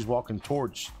Virginia. She's walking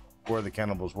towards where the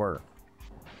cannibals were.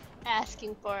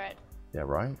 Asking for it. Yeah,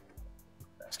 right?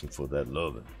 Asking for that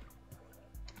loving.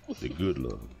 The good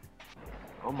loving.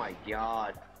 Oh my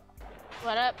god.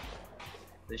 What up?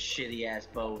 This shitty ass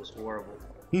bow is horrible.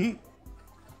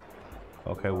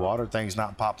 Okay, water thing's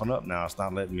not popping up now. It's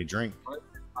not letting me drink.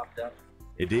 Popped up.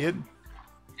 It did?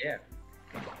 Yeah.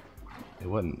 It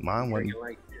wasn't. Mine wouldn't.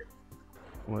 Like it.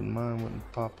 Mine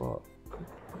wouldn't pop up.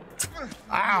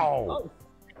 Ow! Oh,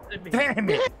 Damn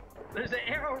it! There's an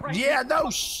arrow right Yeah, there. no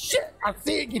shit. I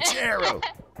see it. Get your arrow.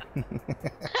 I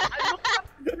looked up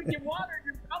the freaking water and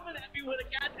you're coming at me with a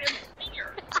goddamn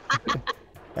spear.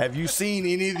 Have you seen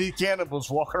any of these cannibals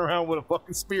walking around with a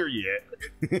fucking spear yet?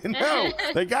 No,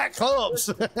 they got clubs.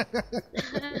 I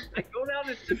go down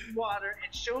and sip the water.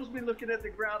 It shows me looking at the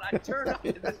ground. I turn up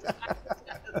and this guy has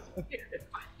a spear.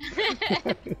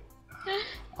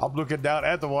 I'm looking down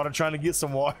at the water trying to get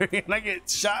some water, and I get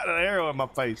shot an arrow in my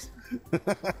face.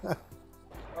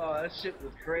 Oh, that shit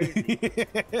was crazy.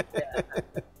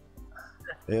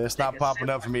 Yeah, it's not popping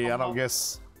up for me. I don't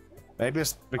guess. Maybe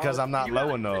it's because I'm not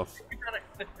low enough. You gotta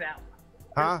clip that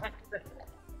one. Huh?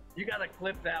 You gotta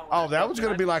clip that one. Oh, that was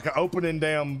gonna be like an opening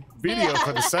damn video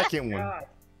for the second one.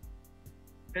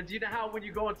 Because you know how when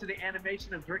you go into the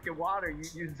animation of drinking water,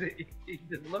 you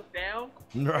just look down?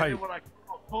 Right. And then when I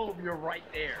come home, you're right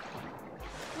there.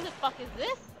 Who the fuck is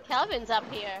this? Calvin's up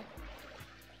here.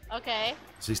 Okay.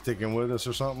 Is he sticking with us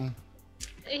or something?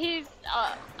 He's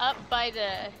up by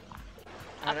the...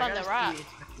 up on the rock.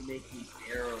 To make these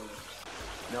arrows.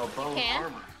 No bone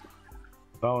armor.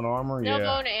 Bone armor, no yeah. No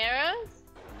bone arrows?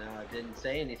 No, it didn't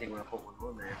say anything when I put one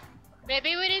on there.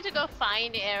 Maybe we need to go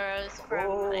find arrows from...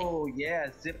 Oh, yeah,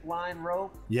 zip line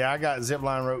rope. Yeah, I got zip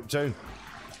line rope too.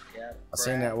 Yeah. I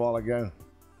seen that a while ago.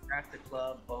 Craft the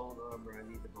club, bone armor.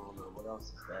 I need the bone armor. What else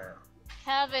is that?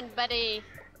 Calvin, buddy,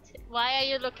 why are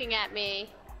you looking at me?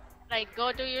 Like,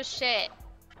 go do your shit.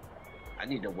 I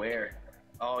need to wear.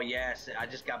 Oh, yes, I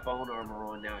just got bone armor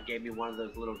on now. It gave me one of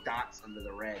those little dots under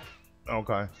the red.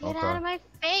 Okay. Get out of my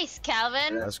face,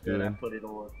 Calvin. That's good. I put it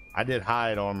on. I did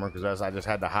hide armor because I just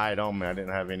had to hide on me. I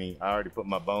didn't have any. I already put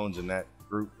my bones in that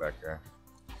group back there.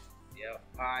 Yeah.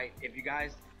 All right. If you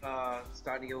guys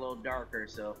starting to get a little darker,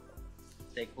 so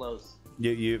stay close.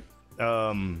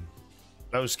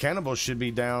 Those cannibals should be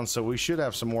down, so we should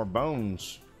have some more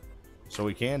bones, so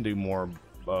we can do more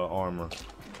armor.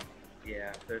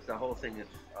 Yeah. There's the whole thing is.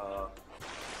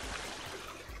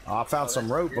 I found some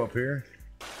rope up here,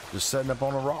 just setting up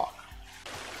on a rock.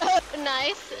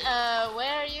 Nice.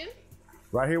 Where are you?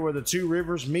 Right here where the two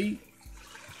rivers meet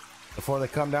before they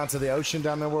come down to the ocean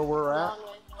down there where we're at. Long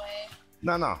ways away.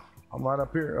 No, I'm right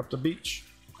up here, up the beach,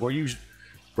 where you,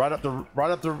 right up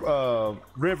the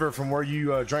river from where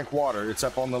you drink water. It's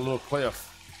up on the little cliff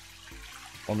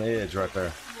on the edge right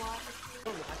there.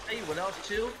 I'll tell you what else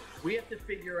too. We have to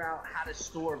figure out how to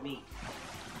store meat.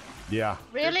 Yeah.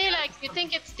 Really? Like, you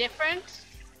think it's different?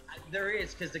 There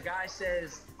is, because the guy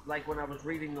says, like when I was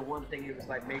reading the one thing, it was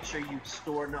like, make sure you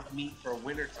store enough meat for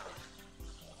winter time.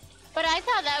 But I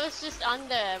thought that was just on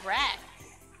the rack.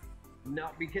 No,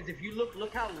 because if you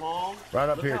look how long. Right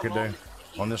up here, Kadu,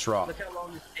 on this rock. Look how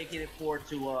long it's taking it for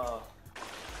to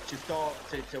thaw,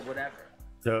 to whatever.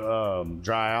 To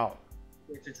dry out.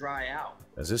 To dry out.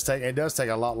 It does take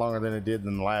a lot longer than it did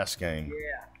in the last game.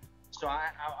 Yeah. So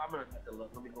I'm gonna have to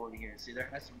look. Let me go in here and see. There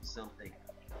has to be something.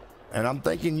 And I'm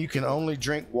thinking you can only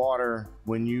drink water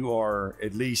when you are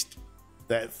at least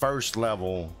that first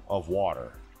level of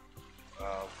water.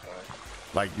 Oh, okay.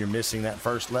 Like you're missing that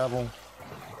first level.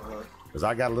 Because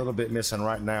I got a little bit missing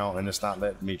right now, and it's not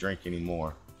letting me drink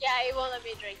anymore. Yeah, it won't let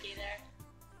me drink either.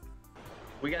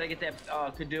 We gotta get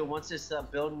that. Could do once this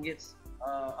building gets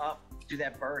up. Do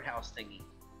that birdhouse thingy.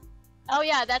 Oh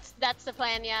yeah, that's the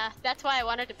plan. Yeah, that's why I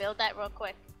wanted to build that real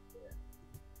quick.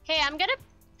 Hey, I'm gonna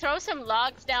throw some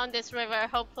logs down this river.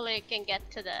 Hopefully it can get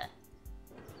to the...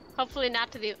 Hopefully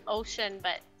not to the ocean,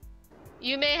 but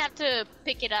you may have to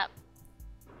pick it up.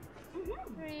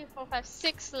 3, 4, 5,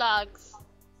 6 logs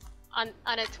on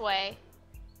its way.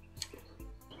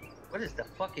 What is the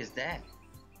fuck is that?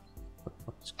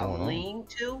 What's going on?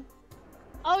 Lean-to?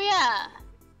 Oh yeah.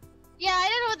 Yeah, I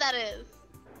don't know what that is.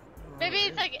 Maybe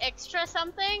it's like extra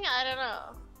something? I don't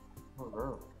know. I don't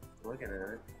know. Looking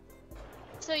at it.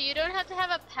 So you don't have to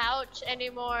have a pouch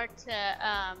anymore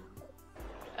to,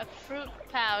 a fruit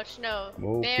pouch, no.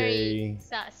 Okay. Berry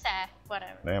sack,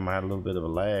 whatever. Damn, I had a little bit of a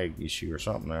lag issue or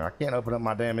something there. I can't open up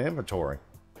my damn inventory.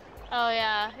 Oh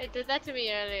yeah, it did that to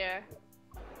me earlier.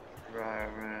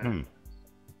 Right.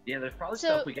 Yeah, there's probably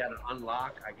stuff we gotta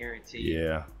unlock, I guarantee you.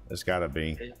 Yeah, it's gotta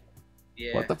be.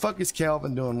 Yeah. What the fuck is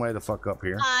Calvin doing way the fuck up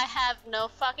here? I have no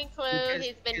fucking clue.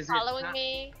 He's been following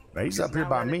me. He's up here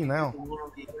by me now. On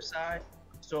the other side,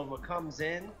 so if it comes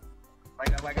in,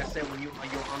 like I said, when you'll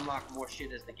unlock more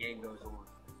shit as the game goes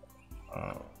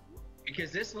on.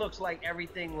 Because this looks like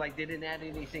everything, like they didn't add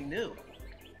anything new.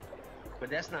 But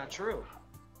that's not true.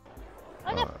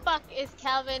 Why the fuck is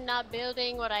Calvin not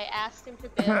building what I asked him to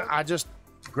build? I just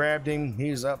grabbed him.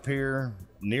 He's up here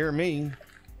near me.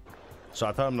 So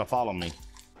I told him to follow me.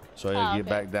 So he'll get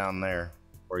back down there.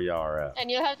 where y'all are at.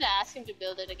 And you'll have to ask him to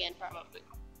build it again, probably.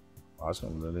 I was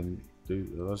gonna let him do.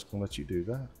 I was gonna let you do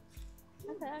that.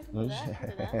 Okay, I can do that.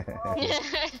 I can do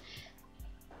that.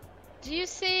 Do you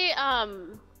see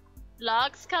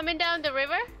logs coming down the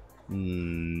river?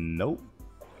 Nope.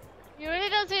 You really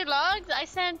don't see logs? I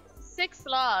sent 6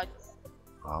 logs.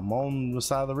 I'm on the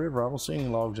side of the river. I don't see any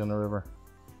logs in the river.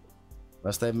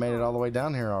 Unless they've made it all the way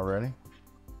down here already.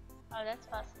 Oh, that's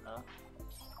possible.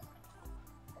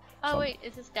 Oh wait,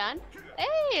 is this done?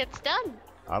 Hey, it's done.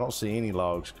 I don't see any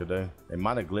logs, Kadu. They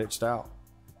might have glitched out.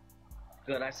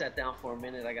 Good, I sat down for a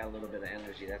minute. I got a little bit of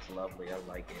energy. That's lovely. I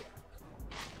like it.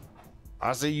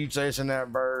 I see you chasing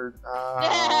that bird.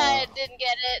 I didn't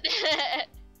get it.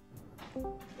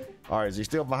 Alright, is he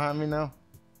still behind me now?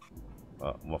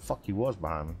 Well, fuck, he was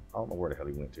behind me. I don't know where the hell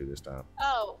he went to this time.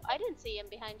 Oh, I didn't see him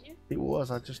behind you. He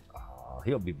was.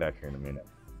 He'll be back here in a minute.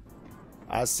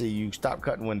 I see you. Stop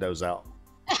cutting windows out.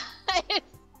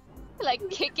 Like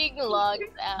kicking logs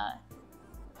out.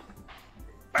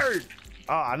 Bird!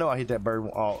 Oh, I know I hit that bird.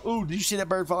 Oh, ooh, did you see that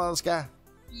bird fall out of the sky?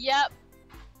 Yep.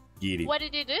 Get him. What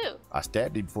did you do? I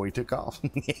stabbed him before he took off.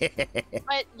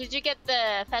 Wait, did you get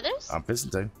the feathers? I'm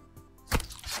fixing to.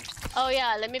 Oh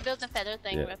yeah, let me build the feather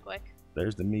thing real quick.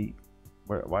 There's the meat.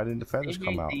 Why didn't the feathers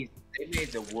come out? They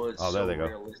made the woods there they go.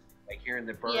 realistic. Like hearing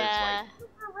the birds Yeah.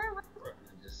 like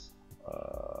just...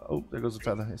 Oh, there goes the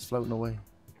feather. It's floating away.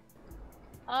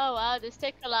 Oh wow, this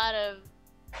takes a lot of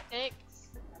sticks.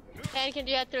 Can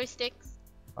you have 3 sticks?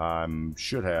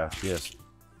 Should have, yes.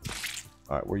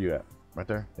 Alright, where you at? Right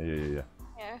there? Yeah.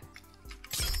 Here.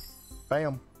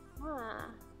 Bam. Huh.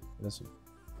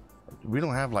 We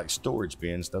don't have like storage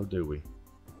bins though, do we?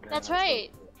 That's right.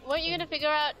 Weren't you gonna figure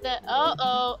out the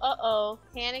uh-oh.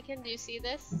 Anakin, do you see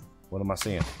this? What am I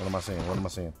seeing? What am I seeing? What am I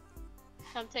seeing?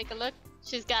 Come take a look.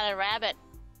 She's got a rabbit.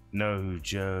 No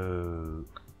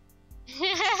joke.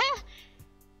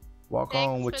 Walk Thanks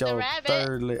on with for the your rabbit.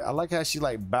 third leg. I like how she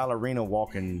like ballerina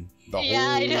walking the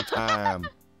I know. whole time.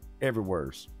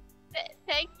 Everywhere.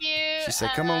 Thank you. She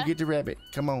said, come on, get the rabbit.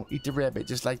 Come on, eat the rabbit,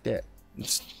 just like that.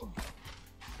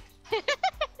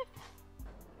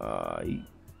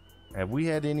 Have we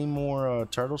had any more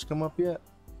turtles come up yet?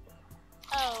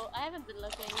 Oh, I haven't been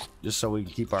looking. Just so we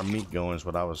can keep our meat going is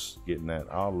what I was getting at.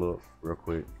 I'll look real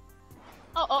quick.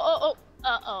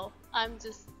 Uh-oh. I'm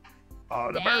just... Oh,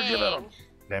 the bird you little.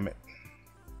 Damn it.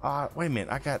 Wait a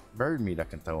minute. I got bird meat I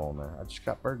can throw on there. I just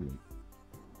got bird meat.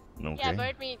 Okay. Yeah,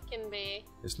 bird meat can be...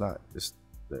 It's not...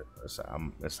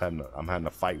 I'm having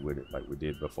a fight with it like we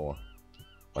did before.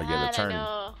 Like you had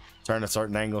to turn a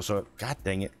certain angle so it... God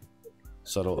dang it.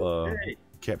 So it'll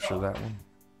capture that one.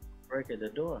 Breaking the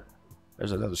door.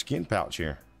 There's another skin pouch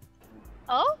here.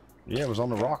 Oh? Yeah, it was on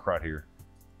the rock right here.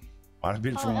 Might have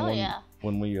been from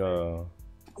when we from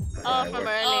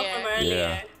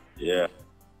earlier. Yeah.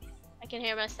 I can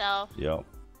hear myself. Yep.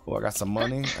 Well, I got some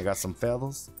money, I got some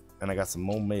feathers, and I got some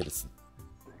more medicine.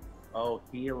 Oh,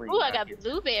 healing. Ooh, I got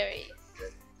blueberries.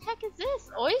 What the heck is this?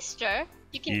 Oyster?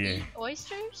 You can eat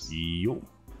oysters? Yo.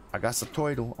 I got some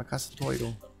turtle.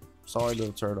 Sorry,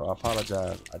 little turtle. I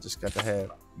apologize. I just got to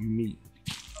have you meat.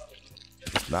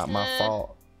 It's not my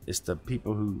fault. It's the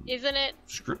people who... Isn't it?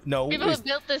 No. People who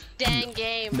built this dang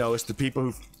game. No, it's the people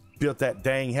who built that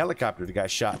dang helicopter that got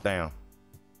shot down.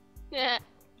 Yeah.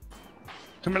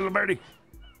 Come here, little birdie.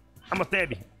 I'm gonna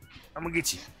stab you. I'm gonna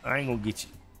get you. I ain't gonna get you.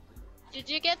 Did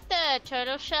you get the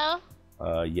turtle shell?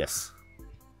 Yes.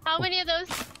 How many of those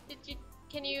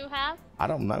can you have? I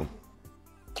don't know.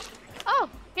 Oh,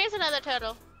 here's another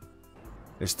turtle.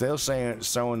 It's still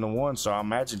showing the one, so I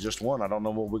imagine just one. I don't know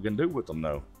what we can do with them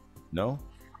though. No?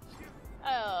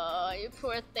 Oh, you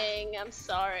poor thing. I'm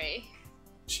sorry.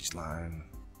 She's lying.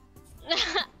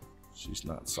 She's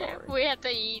not sorry. We have to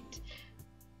eat.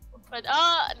 But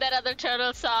oh, that other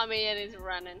turtle saw me and is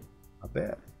running. I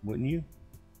bet. Wouldn't you?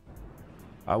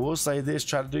 I will say this,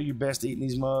 try to do your best eating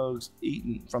these mugs,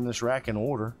 eating from this rack in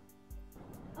order.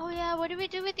 Oh yeah, what do we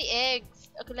do with the eggs?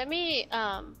 Okay, let me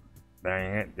Dang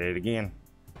it, did it again.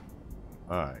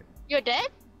 Alright. You're dead?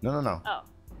 No. Oh.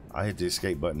 I hit the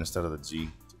escape button instead of the G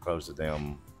to close the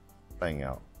damn thing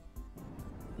out.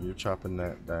 You're chopping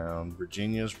that down.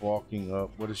 Virginia's walking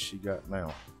up. What has she got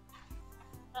now?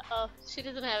 Uh-oh. She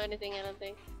doesn't have anything, I don't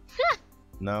think.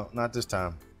 No, not this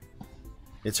time.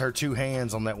 It's her 2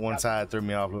 hands on that one side threw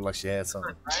me off. Looked like she had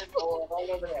something. All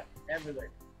over there. Everywhere.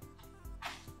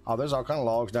 Oh, there's all kind of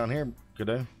logs down here,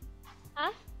 Kadu.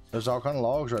 Huh? There's all kind of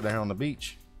logs right down here on the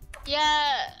beach.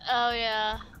 Yeah. Oh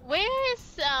yeah. Where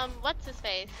is what's his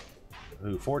face?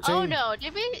 Who? 14? Oh no.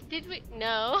 Did we?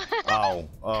 No. Oh,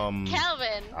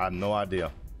 Calvin. I have no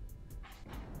idea.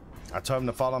 I told him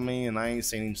to follow me, and I ain't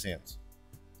seen him since.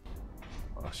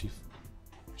 Oh, she.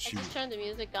 I just turned the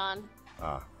music on.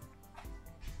 Ah.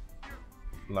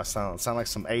 That sound like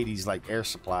some 80s like air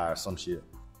supply or some shit.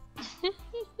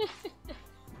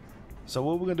 So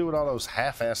what are we gonna do with all those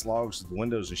half-ass logs, the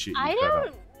windows and shit? I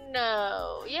don't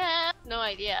know. Yeah, no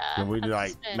idea. Can we do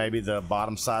like maybe the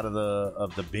bottom side of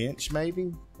the bench?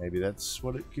 Maybe that's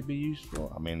what it could be used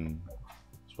for. I mean,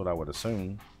 that's what I would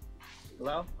assume.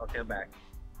 Hello? Okay, I'm back.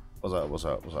 What's up? What's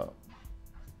up? What's up?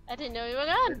 I didn't know you were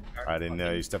gone. I didn't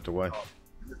know you stepped away.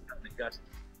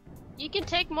 You can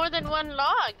take more than one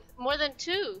log, more than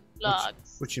 2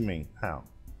 logs. What you mean? How?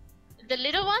 The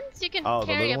little ones you can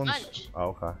carry a bunch.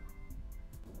 Oh, okay.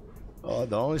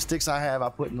 The only sticks I have, I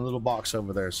put in a little box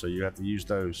over there, so you have to use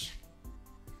those.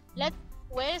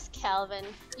 Where's Calvin?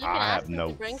 You can I ask have him no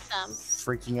to bring some.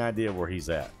 freaking idea where he's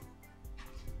at.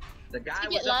 The guy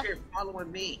was up here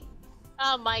following me.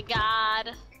 Oh my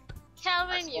God,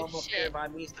 Calvin, you up here shit. by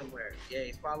me somewhere. Yeah,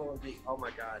 he's following me. Oh my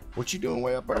God. What you doing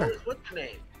way up there? What's her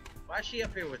name? Why is she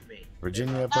up here with me?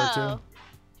 Virginia up there too?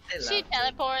 She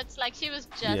teleports like she was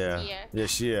just here.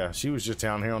 Yeah, she was just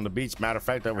down here on the beach. Matter of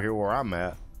fact, over here where I'm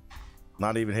at.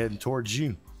 Not even heading towards you.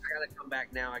 I gotta come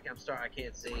back now. I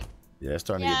can't see. Yeah, it's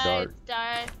starting to get dark. It's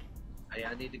dark.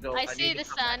 I need to go. I see the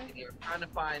sun. I'm trying to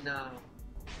find.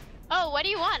 Oh, what do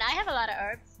you want? I have a lot of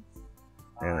herbs.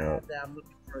 I'm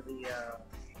looking for the.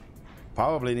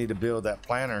 Probably need to build that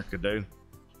planter. Could do.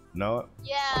 Know it?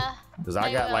 Yeah. Because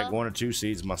I got like 1 or 2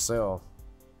 seeds myself.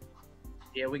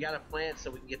 Yeah, we gotta plant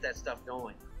so we can get that stuff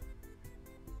going.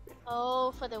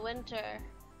 Oh, for the winter.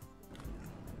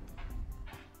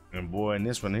 And boy, in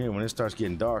this one here, when it starts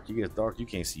getting dark, you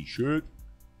can't see shit.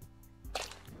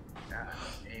 God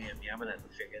damn, yeah, I'm gonna have to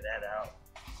figure that out.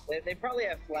 They probably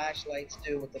have flashlights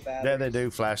too with the batteries. Yeah, they do,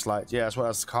 flashlights. Yeah, that's what I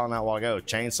was calling out a while ago.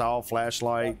 Chainsaw,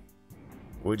 flashlight.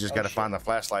 We just gotta find the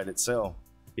flashlight itself.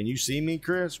 Can you see me,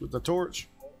 Chris, with the torch?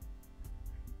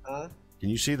 Huh? Can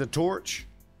you see the torch?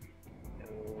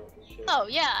 Oh,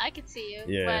 yeah, I can see you.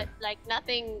 Yeah. But, like,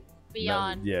 nothing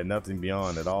beyond. Nothing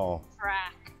beyond at all.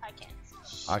 Frack. I can't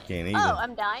see. I can't either. Oh,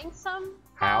 I'm dying some?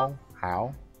 How?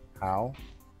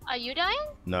 Are you dying?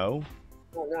 No.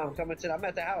 Oh, no, I'm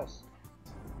at the house.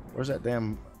 Where's that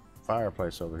damn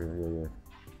fireplace over here? Yeah.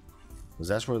 Because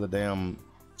that's where the damn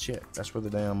that's where the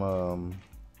damn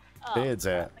bed's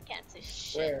at. I can't see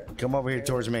shit. Come over here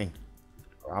towards me.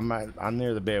 I'm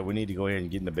near the bed. We need to go ahead and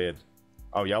get in the bed.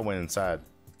 Oh, y'all went inside.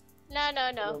 No.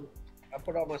 I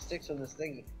put all my sticks on this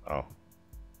thingy. Oh.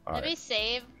 Let me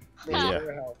save. Yeah.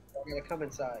 I gotta come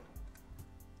inside.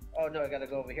 Oh no, I gotta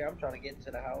go over here. I'm trying to get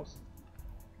into the house.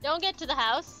 Don't get to the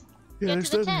house. Yeah, get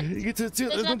to the tent. Get to the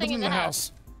tent. There's nothing in the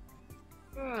house.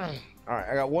 Alright,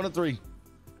 I got 1 of 3.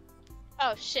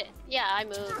 Oh shit. Yeah, I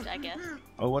moved, I guess.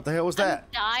 Oh, what the hell was that?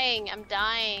 I'm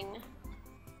dying.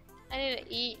 I need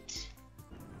to eat.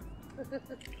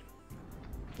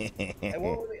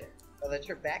 Oh, that's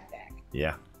your backpack.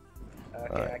 Yeah.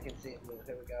 Okay, right. I can see it.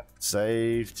 Here we go.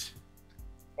 Saved.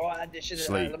 Oh, I should have.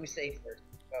 Let me save first.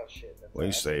 Oh shit. Well,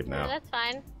 you saved now. No, that's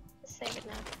fine. Just save it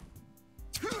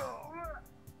now.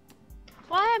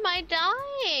 Why am I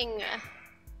dying?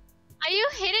 Are you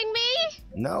hitting me?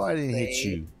 No, I didn't hit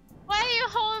you. Why are you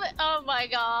holding? Oh my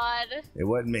God. It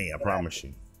wasn't me, I promise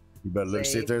you. You better look,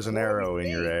 see if there's an arrow in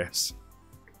your ass.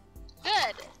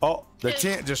 Good. Oh, the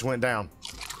tent just went down.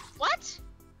 What?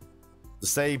 The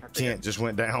save tent just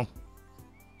went down.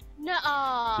 No.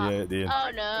 Yeah, it did.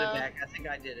 Oh no. I think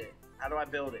I did it. How do I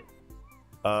build it?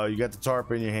 You got the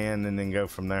tarp in your hand and then go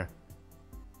from there.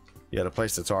 You got to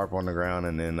place the tarp on the ground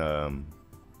and then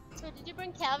So did you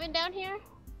bring Calvin down here?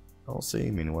 I don't see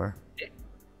him anywhere.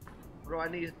 What do I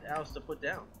need else to put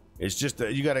down? It's just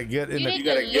that you got to get in You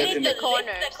gotta get in the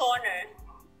corner.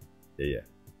 Yeah.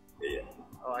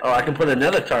 Oh, I can put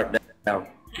another tarp down.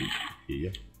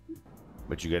 Yeah.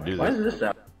 But you got to do Why that. is this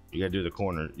out? You got to do the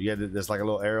corner. You got to, there's like a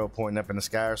little arrow pointing up in the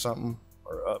sky or something,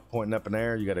 or up pointing up in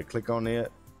there. You got to click on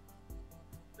it.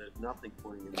 There's nothing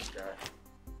pointing in the sky.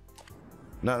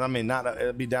 No, I mean not.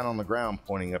 It'll be down on the ground,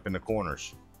 pointing up in the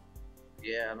corners.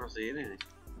 Yeah, I don't see anything.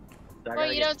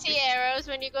 Well, you don't see arrows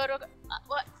when you go to.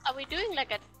 What are we doing?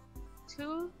 Like a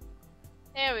 2?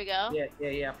 There we go.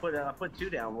 Yeah. I put 2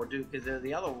 down. We'll do because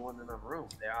the other one in the room.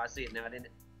 There, I see it now. Didn't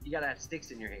it? You gotta have sticks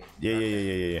in your hand.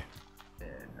 Yeah.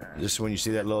 Right. Just when you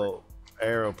see that little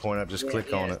arrow point up, just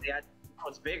click on it. See,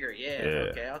 it's bigger.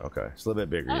 Yeah. Okay. It's a little bit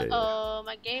bigger. Uh-oh,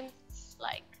 my game's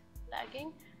like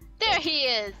lagging. There he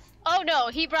is. Oh no,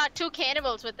 he brought 2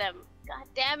 cannibals with him. God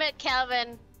damn it,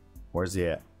 Calvin. Where's he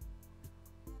at?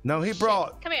 No, he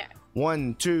brought. Come here.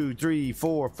 1, 2, 3,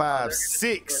 4, 5,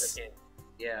 6.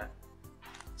 Yeah.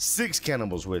 6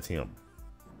 cannibals with him.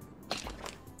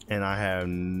 And I have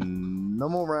no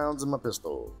more rounds in my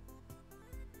pistol.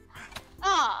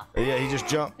 Oh. Yeah, he just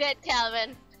jumped. Dead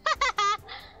Calvin.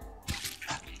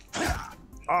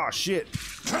 Oh, shit.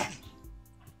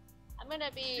 I'm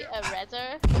gonna be a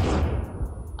reser.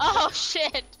 Oh,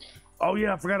 shit. Oh,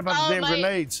 yeah, I forgot about the damn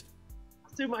grenades.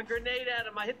 Threw my grenade at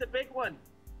him. I hit the big one.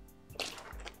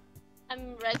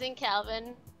 I'm resing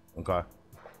Calvin. Okay.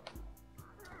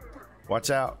 Watch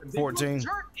out, 14.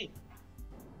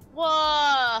 Whoa!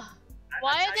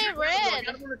 Why are they red? I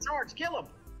got him on the charge. Kill him.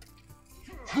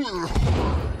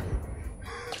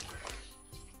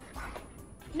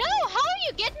 No, how are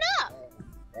you getting up?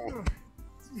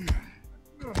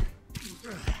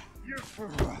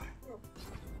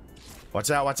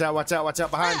 Watch out, watch out, watch out, watch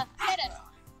out behind. Hit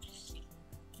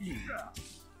it.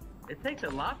 It takes a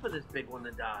lot for this big one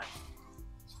to die.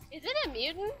 Is it a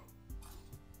mutant?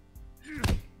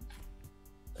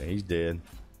 He's dead.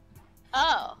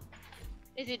 Oh.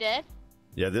 Is he dead?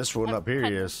 Yeah, this one up here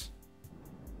is.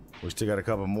 We still got a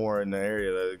couple more in the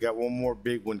area. Got one more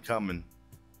big one coming.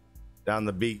 Down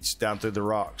the beach, down through the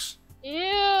rocks. Ew,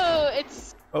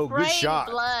 it's good shot.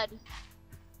 Blood.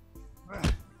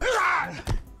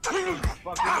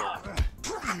 Fuck him up.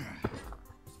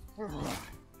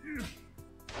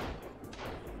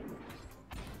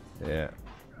 Yeah.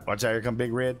 Watch out, here come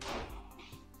Big Red.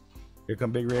 Here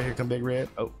come Big Red, here come Big Red.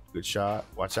 Oh, good shot.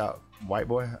 Watch out, white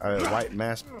boy. White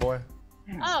mask boy.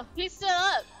 Oh, he's still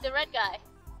up, the red guy.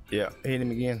 Yeah, hit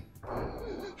him again.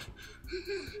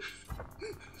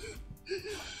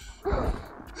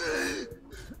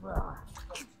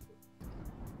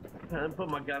 I put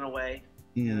my gun away.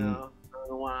 You know,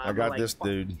 I got this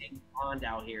dude. Pond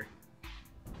out here.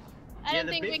 I don't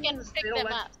think we can pick them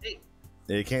up.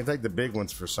 Yeah, you can't take the big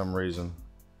ones for some reason.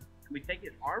 Can we take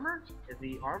his armor? Is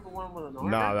the armor one with an armor?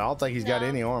 No, I don't think he's got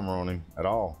any armor on him at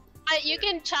all. But you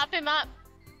can chop him up.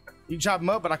 You can chop him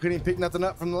up, but I couldn't even pick nothing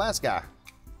up from the last guy.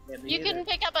 Yeah, you couldn't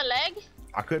pick up a leg?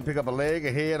 I couldn't pick up a leg,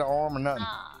 a head, an arm, or nothing.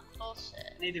 Ah,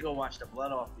 bullshit. I need to go wash the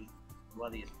blood off these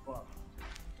bloody as fuck.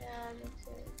 Yeah, me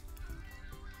too.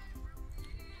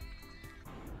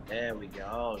 There we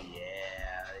go.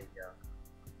 Yeah, there you go.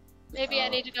 Maybe I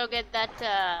need to go get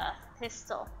that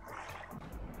pistol.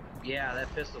 Yeah,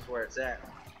 that pistol's where it's at.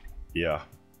 Yeah.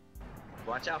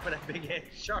 Watch out for that big ass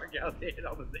shark out there. It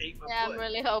almost ate my Yeah, foot. I'm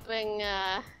really hoping.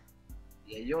 Yeah,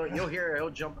 you'll hear it. He'll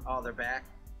jump. Oh, they're back.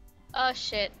 Oh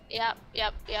shit! Yep.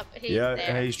 He's yeah,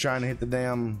 there. he's trying to hit the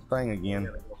damn thing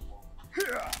again. Good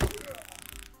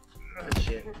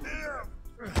shit.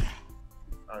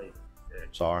 Oh,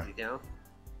 Sorry. Is he down?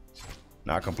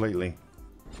 Not completely.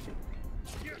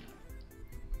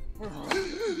 There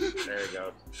he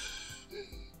goes.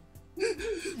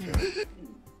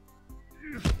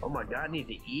 Oh my god, I need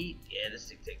to eat. Yeah, this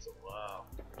thing takes a while.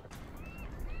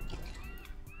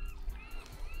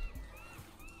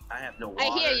 I have no water.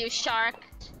 I hear you, shark.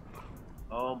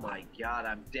 Oh my god,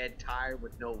 I'm dead tired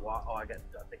with no water. Oh, I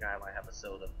think I might have a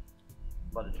soda.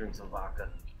 I'm about to drink some vodka.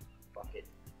 Fuck it.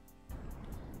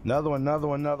 Another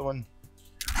one.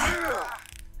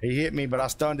 He hit me, but I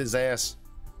stunned his ass.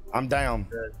 I'm down.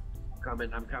 Good.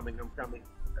 I'm coming.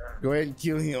 Go ahead and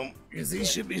kill him, because he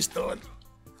should be stunned.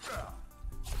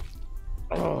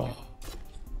 Oh.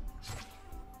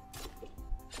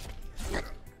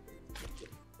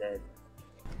 Dead.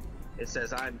 It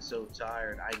says I'm so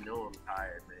tired. I know I'm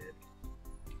tired, man.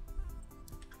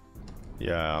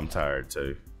 Yeah, I'm tired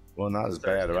too. Well, not as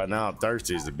bad. Right now, I'm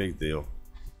thirsty is the big deal.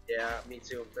 Yeah, me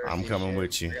too. I'm thirsty. I'm coming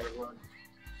with you. I gotta run.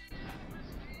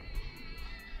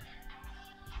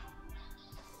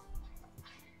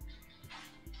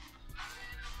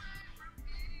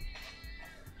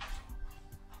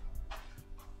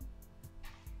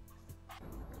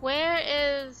 Where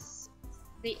is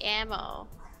the ammo?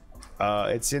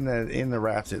 It's in the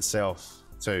raft itself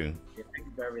too. Yeah, think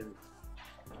of everything.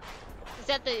 Is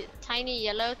that the tiny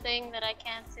yellow thing that I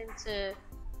can't seem to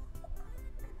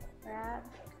grab?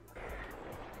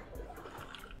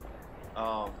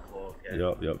 Oh, cool. Okay.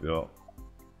 Yup.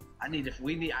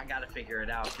 I gotta figure it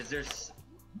out, because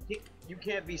you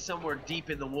can't be somewhere deep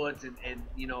in the woods and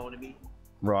you know what I mean?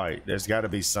 Right. There's got to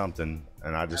be something,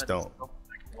 and I just don't.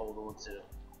 Hold on to.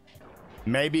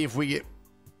 Maybe if we get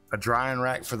a drying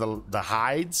rack for the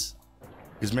hides,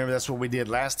 because remember that's what we did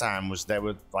last time, was that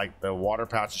with like the water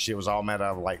pouch and shit was all made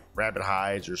out of like rabbit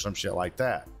hides or some shit like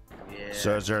that. Yeah.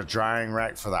 So is there a drying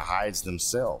rack for the hides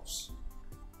themselves?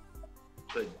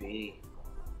 Could be.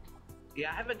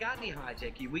 Yeah, I haven't got any hides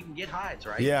yet. We can get hides,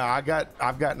 right? Yeah,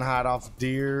 I've gotten hide off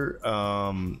deer,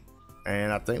 and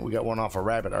I think we got one off a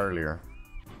rabbit earlier.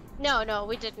 No,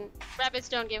 we didn't. Rabbits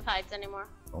don't give hides anymore.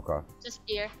 Okay. Just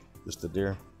deer. Just the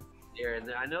deer. There,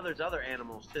 and I know there's other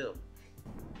animals too.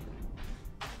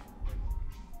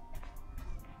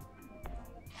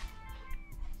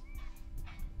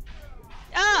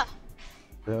 Ah!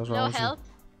 What's wrong No with you? health.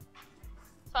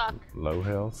 Fuck. Low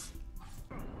health.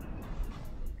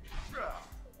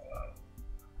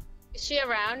 Is she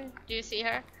around? Do you see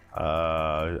her?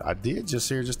 I did just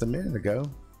see her just a minute ago.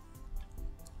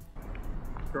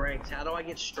 Correct. How do I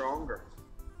get stronger?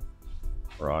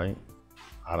 Right.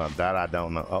 I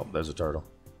don't know. Oh, there's a turtle.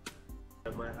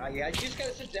 Yeah, you just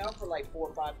gotta sit down for like 4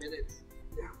 or 5 minutes.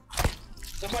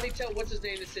 Somebody tell what's his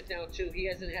name to sit down too. He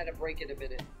hasn't had a break in a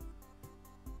minute.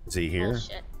 Is he here? Oh,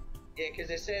 shit. Yeah, because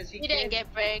it says he Didn't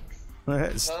get breaks. Huh?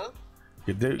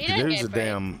 Cadu's a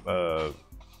damn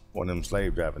one of them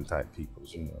slave driving type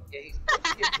peoples, you know. Yeah, he's supposed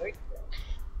to get breaks.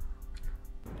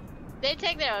 They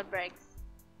take their own breaks.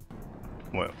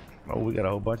 Well, oh, we got a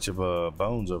whole bunch of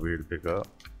bones over here to pick up.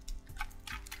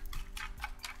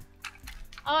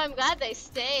 Oh, I'm glad they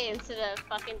stay instead of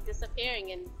fucking disappearing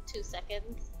in 2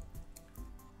 seconds.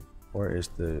 Where is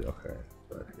the... Okay.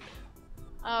 Right here.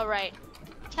 Alright.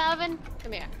 Calvin,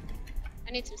 come here.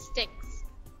 I need some sticks.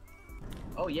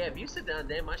 Oh yeah, if you sit down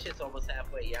there, my shit's almost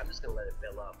halfway. Yeah, I'm just gonna let it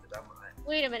fill up because I'm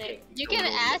Wait a minute. You can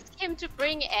ask him to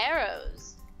bring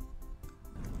arrows.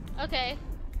 Okay.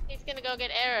 He's gonna go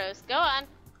get arrows. Go on.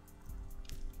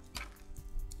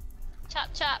 Chop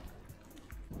chop.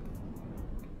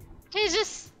 He's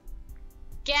just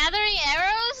gathering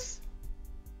arrows?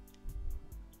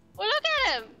 Well, look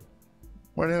at him.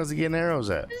 Where the hell is he getting arrows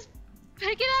at? Just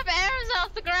picking up arrows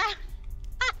off the ground.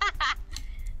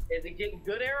 Is he getting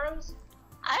good arrows?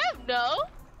 I don't know.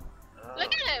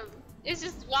 Look at him. He's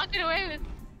just walking away with...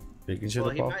 Picking shit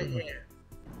up off the...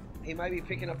 He might be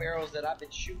picking up arrows that I've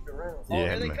been shooting around. Yeah, Oh,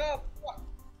 here they man. come. Fuck.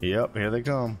 Yep, here they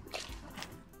come.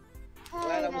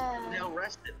 Glad I was sitting down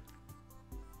rested.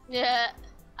 Yeah,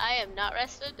 I am not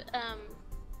rested.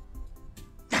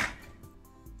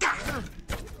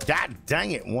 God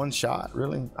dang it, one shot,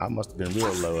 really? I must have been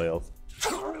real low health.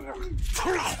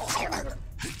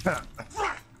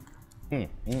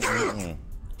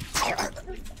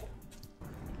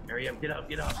 Hurry up, get up,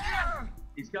 get up.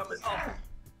 He's coming.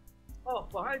 Oh,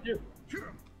 behind you.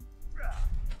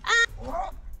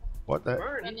 What the?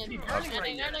 Burn, he's burning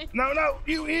right now. No,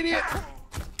 you idiot!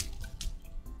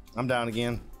 I'm down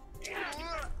again.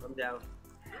 I'm down.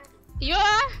 You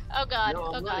are? Oh god, No,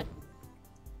 oh I'm god. not.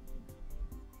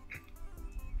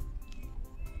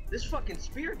 This fucking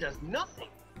spear does nothing.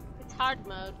 It's hard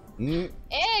mode. Mm.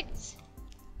 Eggs!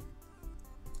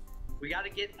 We gotta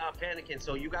get panicking,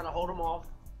 so you gotta hold him off,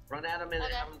 run at him, and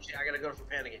Okay. have him. I gotta go for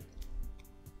panicking.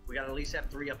 We gotta at least have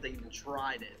 3 up that even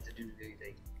tried it to do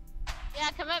anything. Yeah,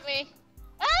 come at me.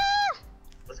 Ah!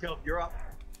 Let's go. You're up.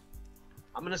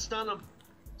 I'm gonna stun him.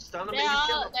 Stun him They're and you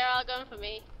kill all, him. they're all going for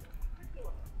me.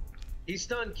 He's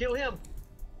stunned. Kill him.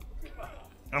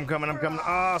 I'm coming.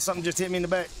 Ah, something just hit me in the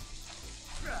back.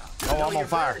 Oh, No, I'm you're on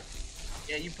fire. ready.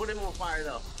 Yeah, you put him on fire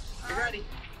though. Get ready.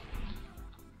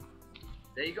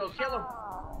 There you go. Kill him.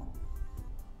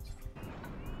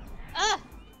 Ah!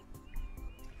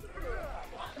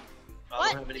 I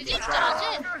What? don't have any Did more you tries.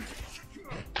 dodge it?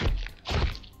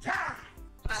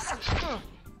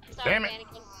 Sorry, Damn it.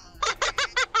 Mannequin.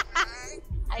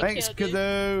 I Thanks, killed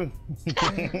you.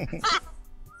 Kadu.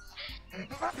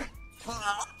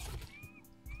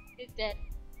 He's dead.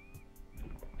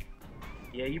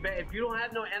 Yeah, you bet. If you don't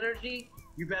have no energy,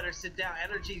 you better sit down.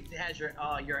 Energy has your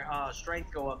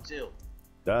strength go up too.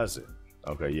 Does it?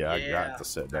 Okay, yeah, I got to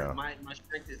sit down. My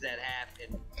strength is at half,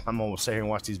 and I'm gonna sit here and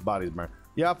watch these bodies burn.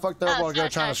 Yeah, I fucked up Oh, while ago sorry,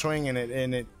 trying to sorry. swing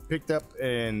and it picked up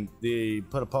and they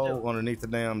put a pole underneath the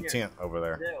damn Here. tent over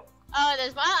there. no. Oh,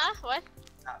 there's what?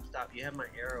 Stop. You have my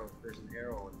arrow. There's an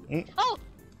arrow on you. Oh!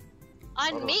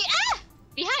 On Hold me? Ah!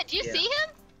 Behind, do you Yeah. see him?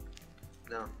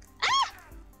 No. Ah!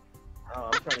 Oh,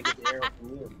 I'm trying to get the arrow from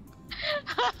you.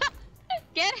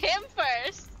 Get him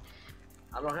first.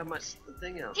 I don't have my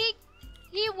thing out. He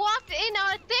walked in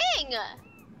our thing!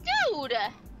 Dude!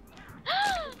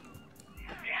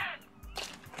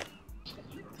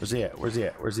 Where's he at?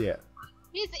 Where's he at?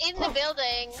 He's in the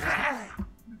building.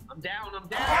 I'm down.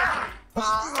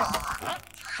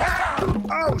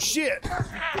 Oh shit!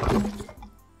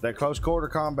 That close quarter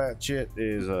combat shit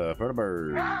is for the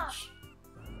birds.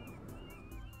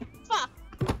 Fuck.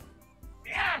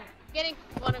 Getting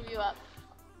one of you up.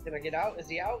 Can I get out? Is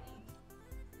he out?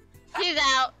 He's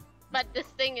out, but this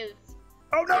thing is...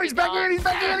 Oh no, he's back in! He's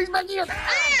back in! He's back in!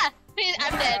 Ah!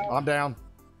 I'm dead. I'm down.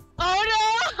 Oh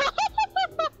no!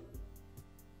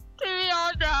 Did we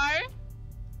all die?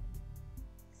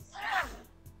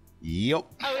 Yep.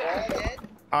 Oh, All dead?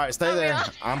 All right, stay there.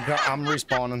 I'm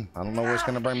respawning. I don't know where it's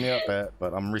gonna bring me up at,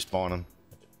 but I'm respawning.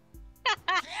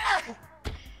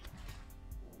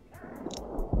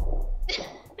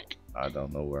 I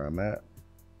don't know where I'm at.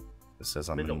 It says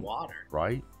I'm in the water.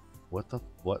 Right? What the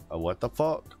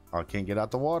fuck? I can't get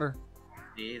out the water.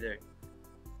 Me either.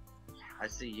 I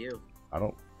see you. I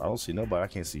don't see nobody. I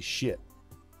can't see shit.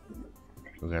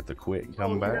 We're gonna have to quit and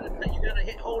come back. You gotta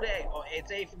hit hold A. Oh,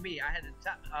 it's A for me. I had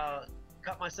to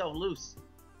cut myself loose.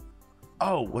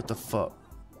 Oh, what the fuck?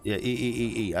 Yeah,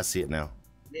 E. I see it now.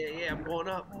 Yeah, I'm going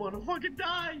up. I'm gonna fucking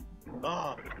die.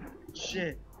 Oh,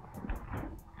 shit.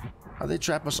 How'd they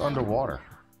trap us underwater?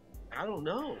 I don't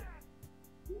know.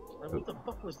 Like, what the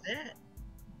fuck was that?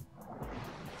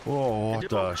 Whoa, what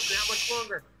the That much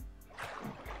longer.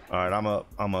 All right, I'm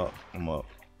up.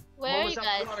 Where are you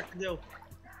guys?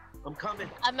 I'm coming.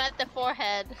 I'm at the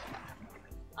forehead.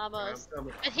 Almost.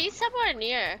 But he's somewhere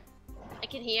near. I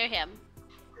can hear him.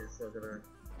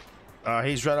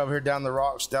 He's right over here down the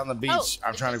rocks, down the beach. Oh,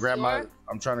 I'm trying to grab my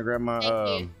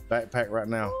backpack right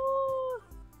now. Ooh.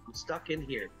 I'm stuck in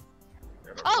here.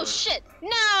 Oh shit!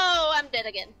 No, I'm dead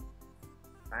again.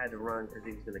 I had to run because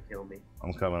he was gonna kill me.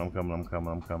 I'm coming.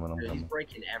 Dude, he's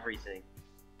breaking everything.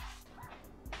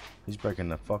 He's breaking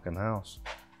the fucking house.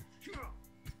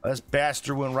 This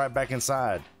bastard went right back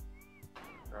inside.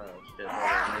 Oh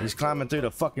shit. He's climbing through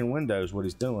the fucking windows. What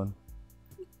he's doing?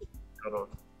 Hold on.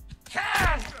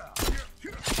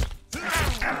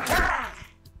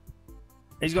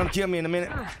 He's gonna kill me in a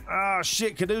minute. Oh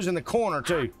shit, Kadoo's in the corner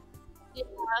too. Yeah.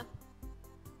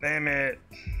 Damn it.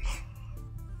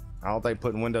 I don't think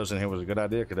putting windows in here was a good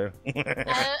idea, Kadoo.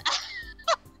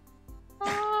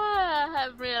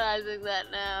 I'm realizing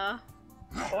that now.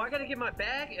 Oh, I gotta get my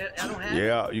bag? I don't have it.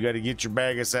 Yeah, you gotta get your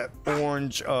bag. It's that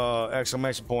orange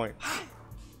exclamation point.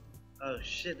 Oh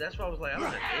shit, that's why I was like, I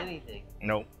don't have anything.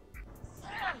 Nope.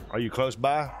 Are you close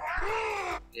by?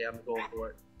 Yeah, I'm going for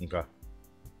it. Okay.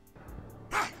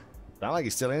 Not like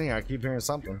he's still in here. I keep hearing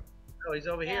something. Oh, he's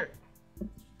over here.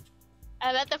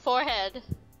 I'm at the forehead.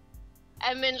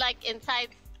 I'm in like inside.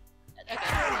 Okay.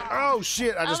 Oh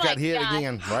shit! I just got hit God.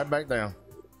 again. Right back down.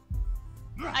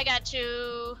 I got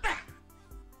you.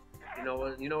 You know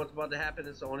what? You know what's about to happen?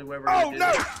 It's the only way we're gonna do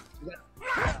this.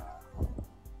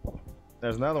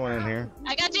 There's another one in here.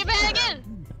 I got you, Panikin.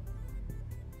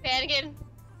 Panikin,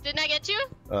 didn't I get you?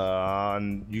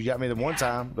 You got me the one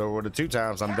time, or the two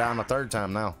times. I'm down the third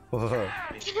time now.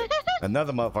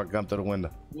 Another motherfucker come through the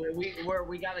window.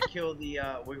 We gotta kill the.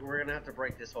 We're gonna have to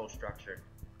break this whole structure.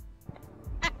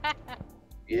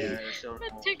 Yeah, so.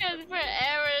 It took us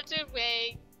forever to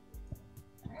make.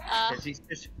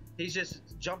 He's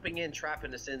just jumping in,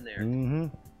 trapping us in there. Mm-hmm.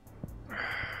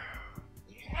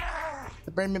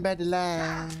 Bring me back to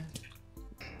life.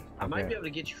 I might be able to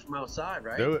get you from outside,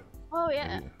 right? Do it. Oh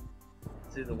yeah.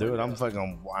 Do it. I'm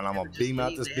gonna beam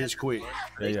out this bitch quick.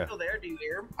 Are they still there? Do you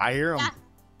hear him? I hear him. Yeah.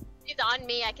 He's on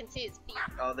me. I can see his feet.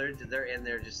 Oh, they're in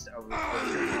there just over your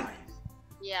eyes.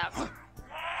 Yeah.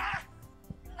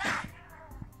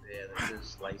 Yeah, they're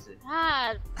just slice it.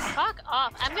 God, fuck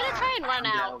off. I'm gonna try and run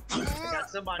out. I got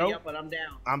somebody up, but I'm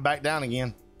down. I'm back down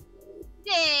again.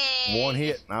 Yay! One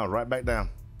hit. Now right back down.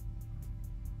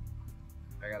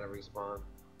 I gotta respawn.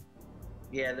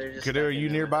 Yeah, they're just. Kadoo, are you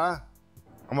nearby?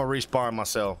 I'm gonna respawn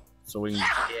myself so we can.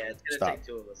 Yeah, it's gonna take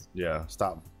two of us. Yeah,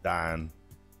 stop dying.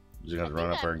 I'm just gonna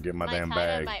run up there and get my damn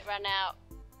bag. I might run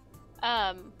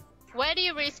out. Where do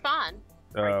you respawn?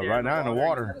 Right now in the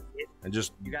water. And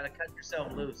just. You gotta cut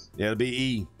yourself loose. Yeah, it'll be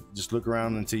E. Just look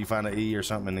around until you find an E or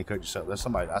something and then cut yourself. There's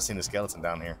somebody. I seen a skeleton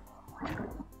down here.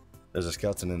 There's a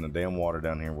skeleton in the damn water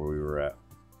down here where we were at.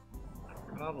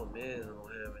 The problem is I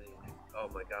don't have anything. Oh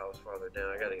my god, I was farther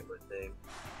down. I gotta get my thing.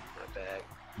 My bag.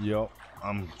 Yep.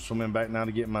 I'm swimming back now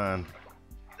to get mine.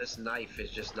 This knife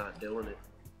is just not doing it.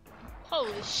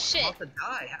 Holy shit. I'm about to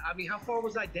die. I mean, how far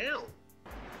was I down?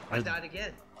 I died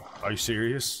again. Are you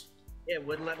serious? Yeah, it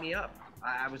wouldn't let me up.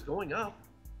 I was going up.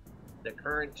 The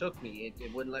current took me.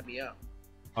 It wouldn't let me up.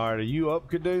 Alright, are you up,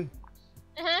 Kadoo?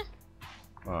 Uh-huh.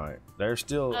 Alright, they're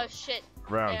still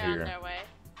around They're here. on their way.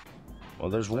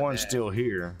 Well, there's one still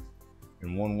here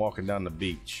and one walking down the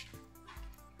beach.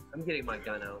 I'm getting my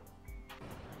gun out.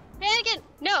 Panikin!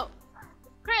 No!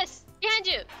 Chris, behind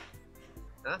you!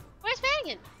 Huh? Where's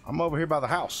Panikin? I'm over here by the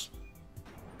house.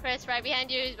 Chris, right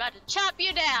behind you, he's about to chop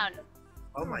you down!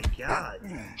 Oh my god.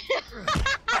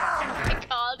 I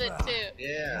called it too.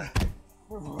 Yeah.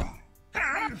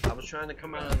 I was trying to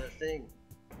come out of the thing.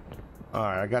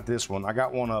 Alright, I got this one. I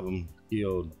got one of them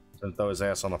killed. Gonna throw his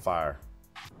ass on the fire.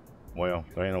 Well,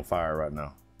 there ain't no fire right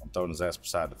now. I'm throwing his ass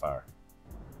beside the fire.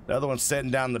 The other one's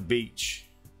sitting down the beach.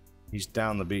 He's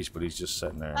down the beach, but he's just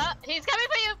sitting there. He's coming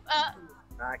for you.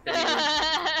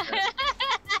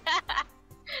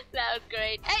 That was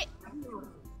great. Hey.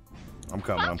 I'm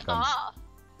coming. I'm coming. Off.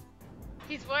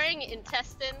 He's wearing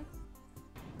intestines.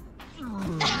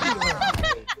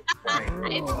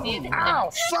 Ow,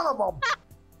 son of a...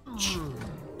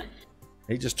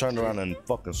 He just turned around and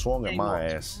fucking swung at my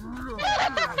ass.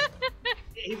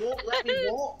 He won't let me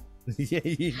walk. Yeah,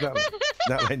 he's not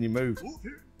letting you move.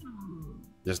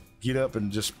 Just get up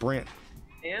and just sprint.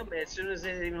 Damn, as soon as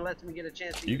it even lets me get a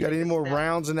chance to You got any more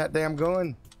rounds in that damn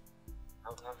gun?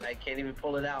 I can't even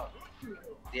pull it out.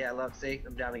 Yeah, look, see?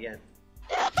 I'm down again.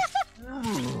 Son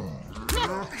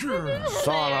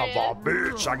of a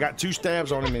bitch. I got 2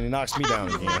 stabs on him and he knocks me down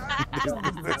again.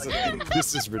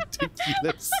 This is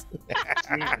ridiculous.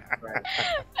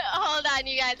 Hold on,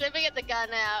 you guys. Let me get the gun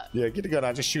out. Yeah, get the gun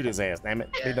out. Just shoot his ass, damn it.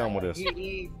 Be done with this.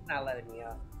 He's not letting me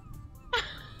out.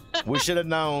 We should have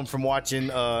known from watching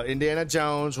Indiana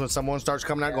Jones when someone starts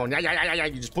coming out going, yeah,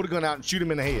 you just put a gun out and shoot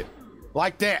him in the head.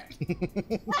 Like that.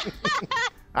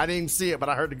 I didn't even see it, but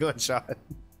I heard the gunshot.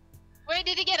 Wait,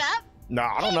 did he get up? No,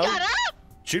 I don't know. He got up?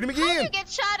 Shoot him How did again. he get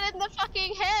shot in the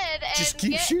fucking head? And Just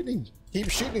keep shooting. Keep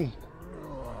shooting.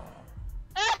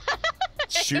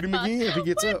 Shoot him again if he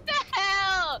gets up. What the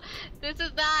hell? This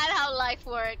is not how life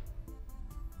works.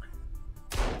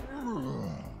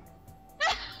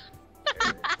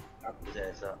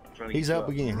 He's up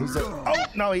again. He's up. Oh,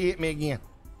 no, he hit me again.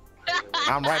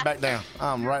 I'm right back down.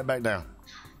 I'm right back down.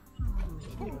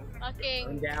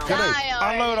 Fucking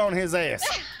die unload on his ass.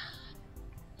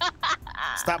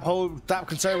 Stop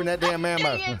conserving that damn ammo.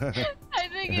 I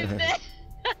think he's dead.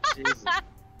 Jesus. Like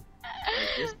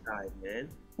this guy, man.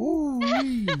 Ooh.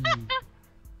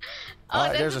 All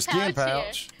right, there's a skin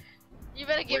pouch. You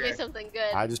better give me something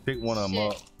good. I just picked one of them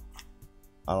up.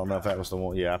 I don't know if that was the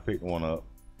one. Yeah, I picked one up.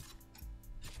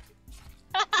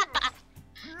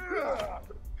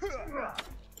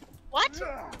 What?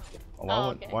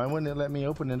 Why wouldn't it let me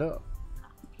open it up?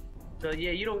 So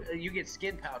yeah, you get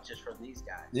skin pouches from these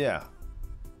guys. Yeah.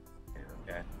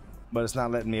 Okay. But it's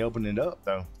not letting me open it up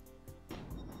though.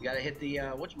 You gotta hit the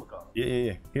whatchamacallit.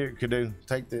 Yeah. Here, Kadu,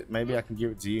 take that. Maybe I can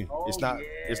give it to you. Oh, it's not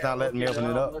letting me open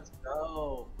it up. Let's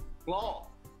go. Claw.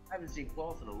 I haven't seen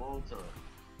claws in a long time.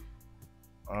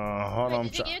 Hold on.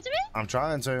 Did you give it to me? I'm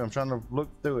trying to look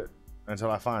through it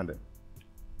until I find it.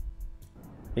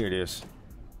 Here it is.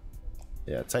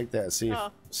 Yeah, take that. See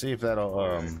if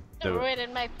that'll do Throw it. it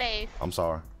in my face. I'm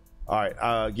sorry. All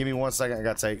right, give me 1 second. I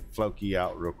gotta take Floki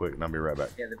out real quick, and I'll be right back.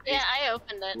 Yeah, I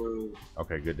opened it.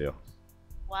 Okay, good deal.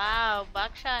 Wow,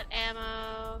 buckshot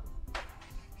ammo.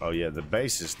 Oh yeah, the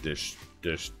base is just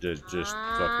fucking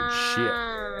shit.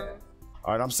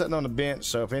 All right, I'm sitting on the bench,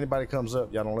 so if anybody comes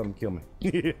up, y'all don't let them kill me.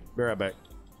 Be right back.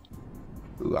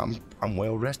 Ooh, I'm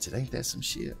well rested. Ain't that some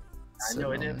shit? I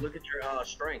know, and then look at your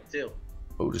strength too.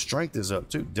 Oh, the strength is up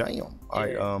too. Damn. All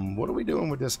right, what are we doing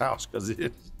with this house? Because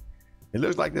it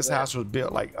looks like this house was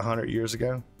built like 100 years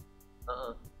ago.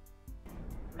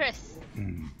 Chris.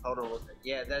 Hold on.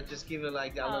 Yeah, that just give it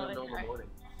like I'll let it know in the morning.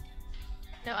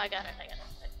 No, I got it.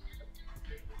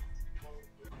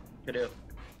 Kadu.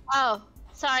 Oh,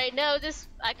 sorry. No,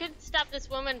 I couldn't stop this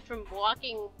woman from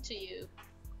walking to you.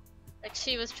 Like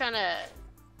she was trying to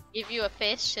give you a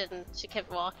fish, and she kept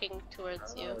walking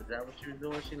towards you. Is that what she was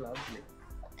doing? She loves me.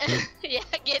 Yeah,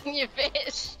 getting your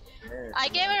fish. Yeah, I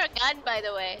gave her a gun, by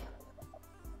the way.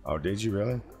 Oh, did you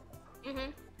really?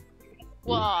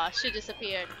 Whoa, she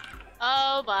disappeared.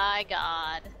 Oh my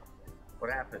god.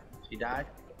 What happened? She died?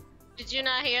 Did you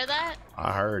not hear that?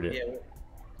 I heard it. Yeah,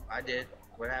 I did.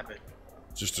 What happened?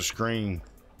 Just a scream.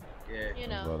 Yeah. You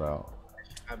know. Let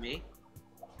out. Me?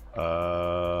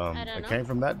 I don't it know. came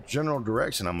from that general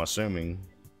direction, I'm assuming.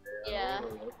 Yeah.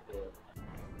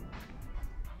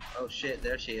 Oh shit,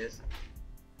 there she is.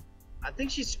 I think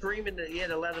she's screaming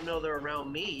to let them know they're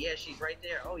around me. Yeah, she's right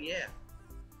there. Oh yeah.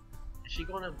 Is she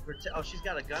gonna protect? Oh, she's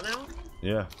got a gun out?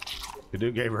 Yeah.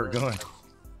 Kadu gave her a gun.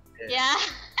 Yeah.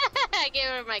 I gave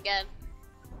her my gun.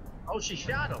 Oh, she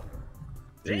shot him.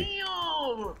 Did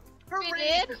Damn! She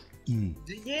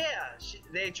did? Yeah,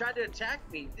 they tried to attack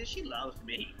me. She loves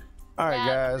me. All right,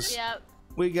 guys. Yep.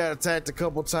 We got attacked a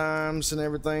couple times and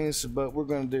everything, but we're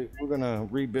gonna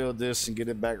rebuild this and get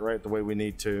it back right the way we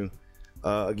need to.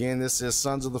 Again, this is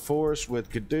Sons of the Forest with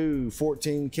Kadu,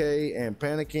 14K, and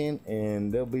Panicking,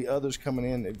 and there'll be others coming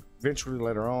in eventually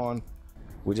later on.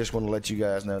 We just want to let you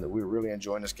guys know that we're really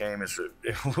enjoying this game.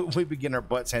 We've been getting our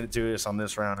butts handed to us on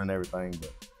this round and everything.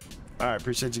 But all right,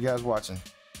 appreciate you guys watching.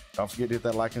 Don't forget to hit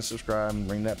that like and subscribe and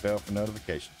ring that bell for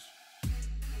notifications.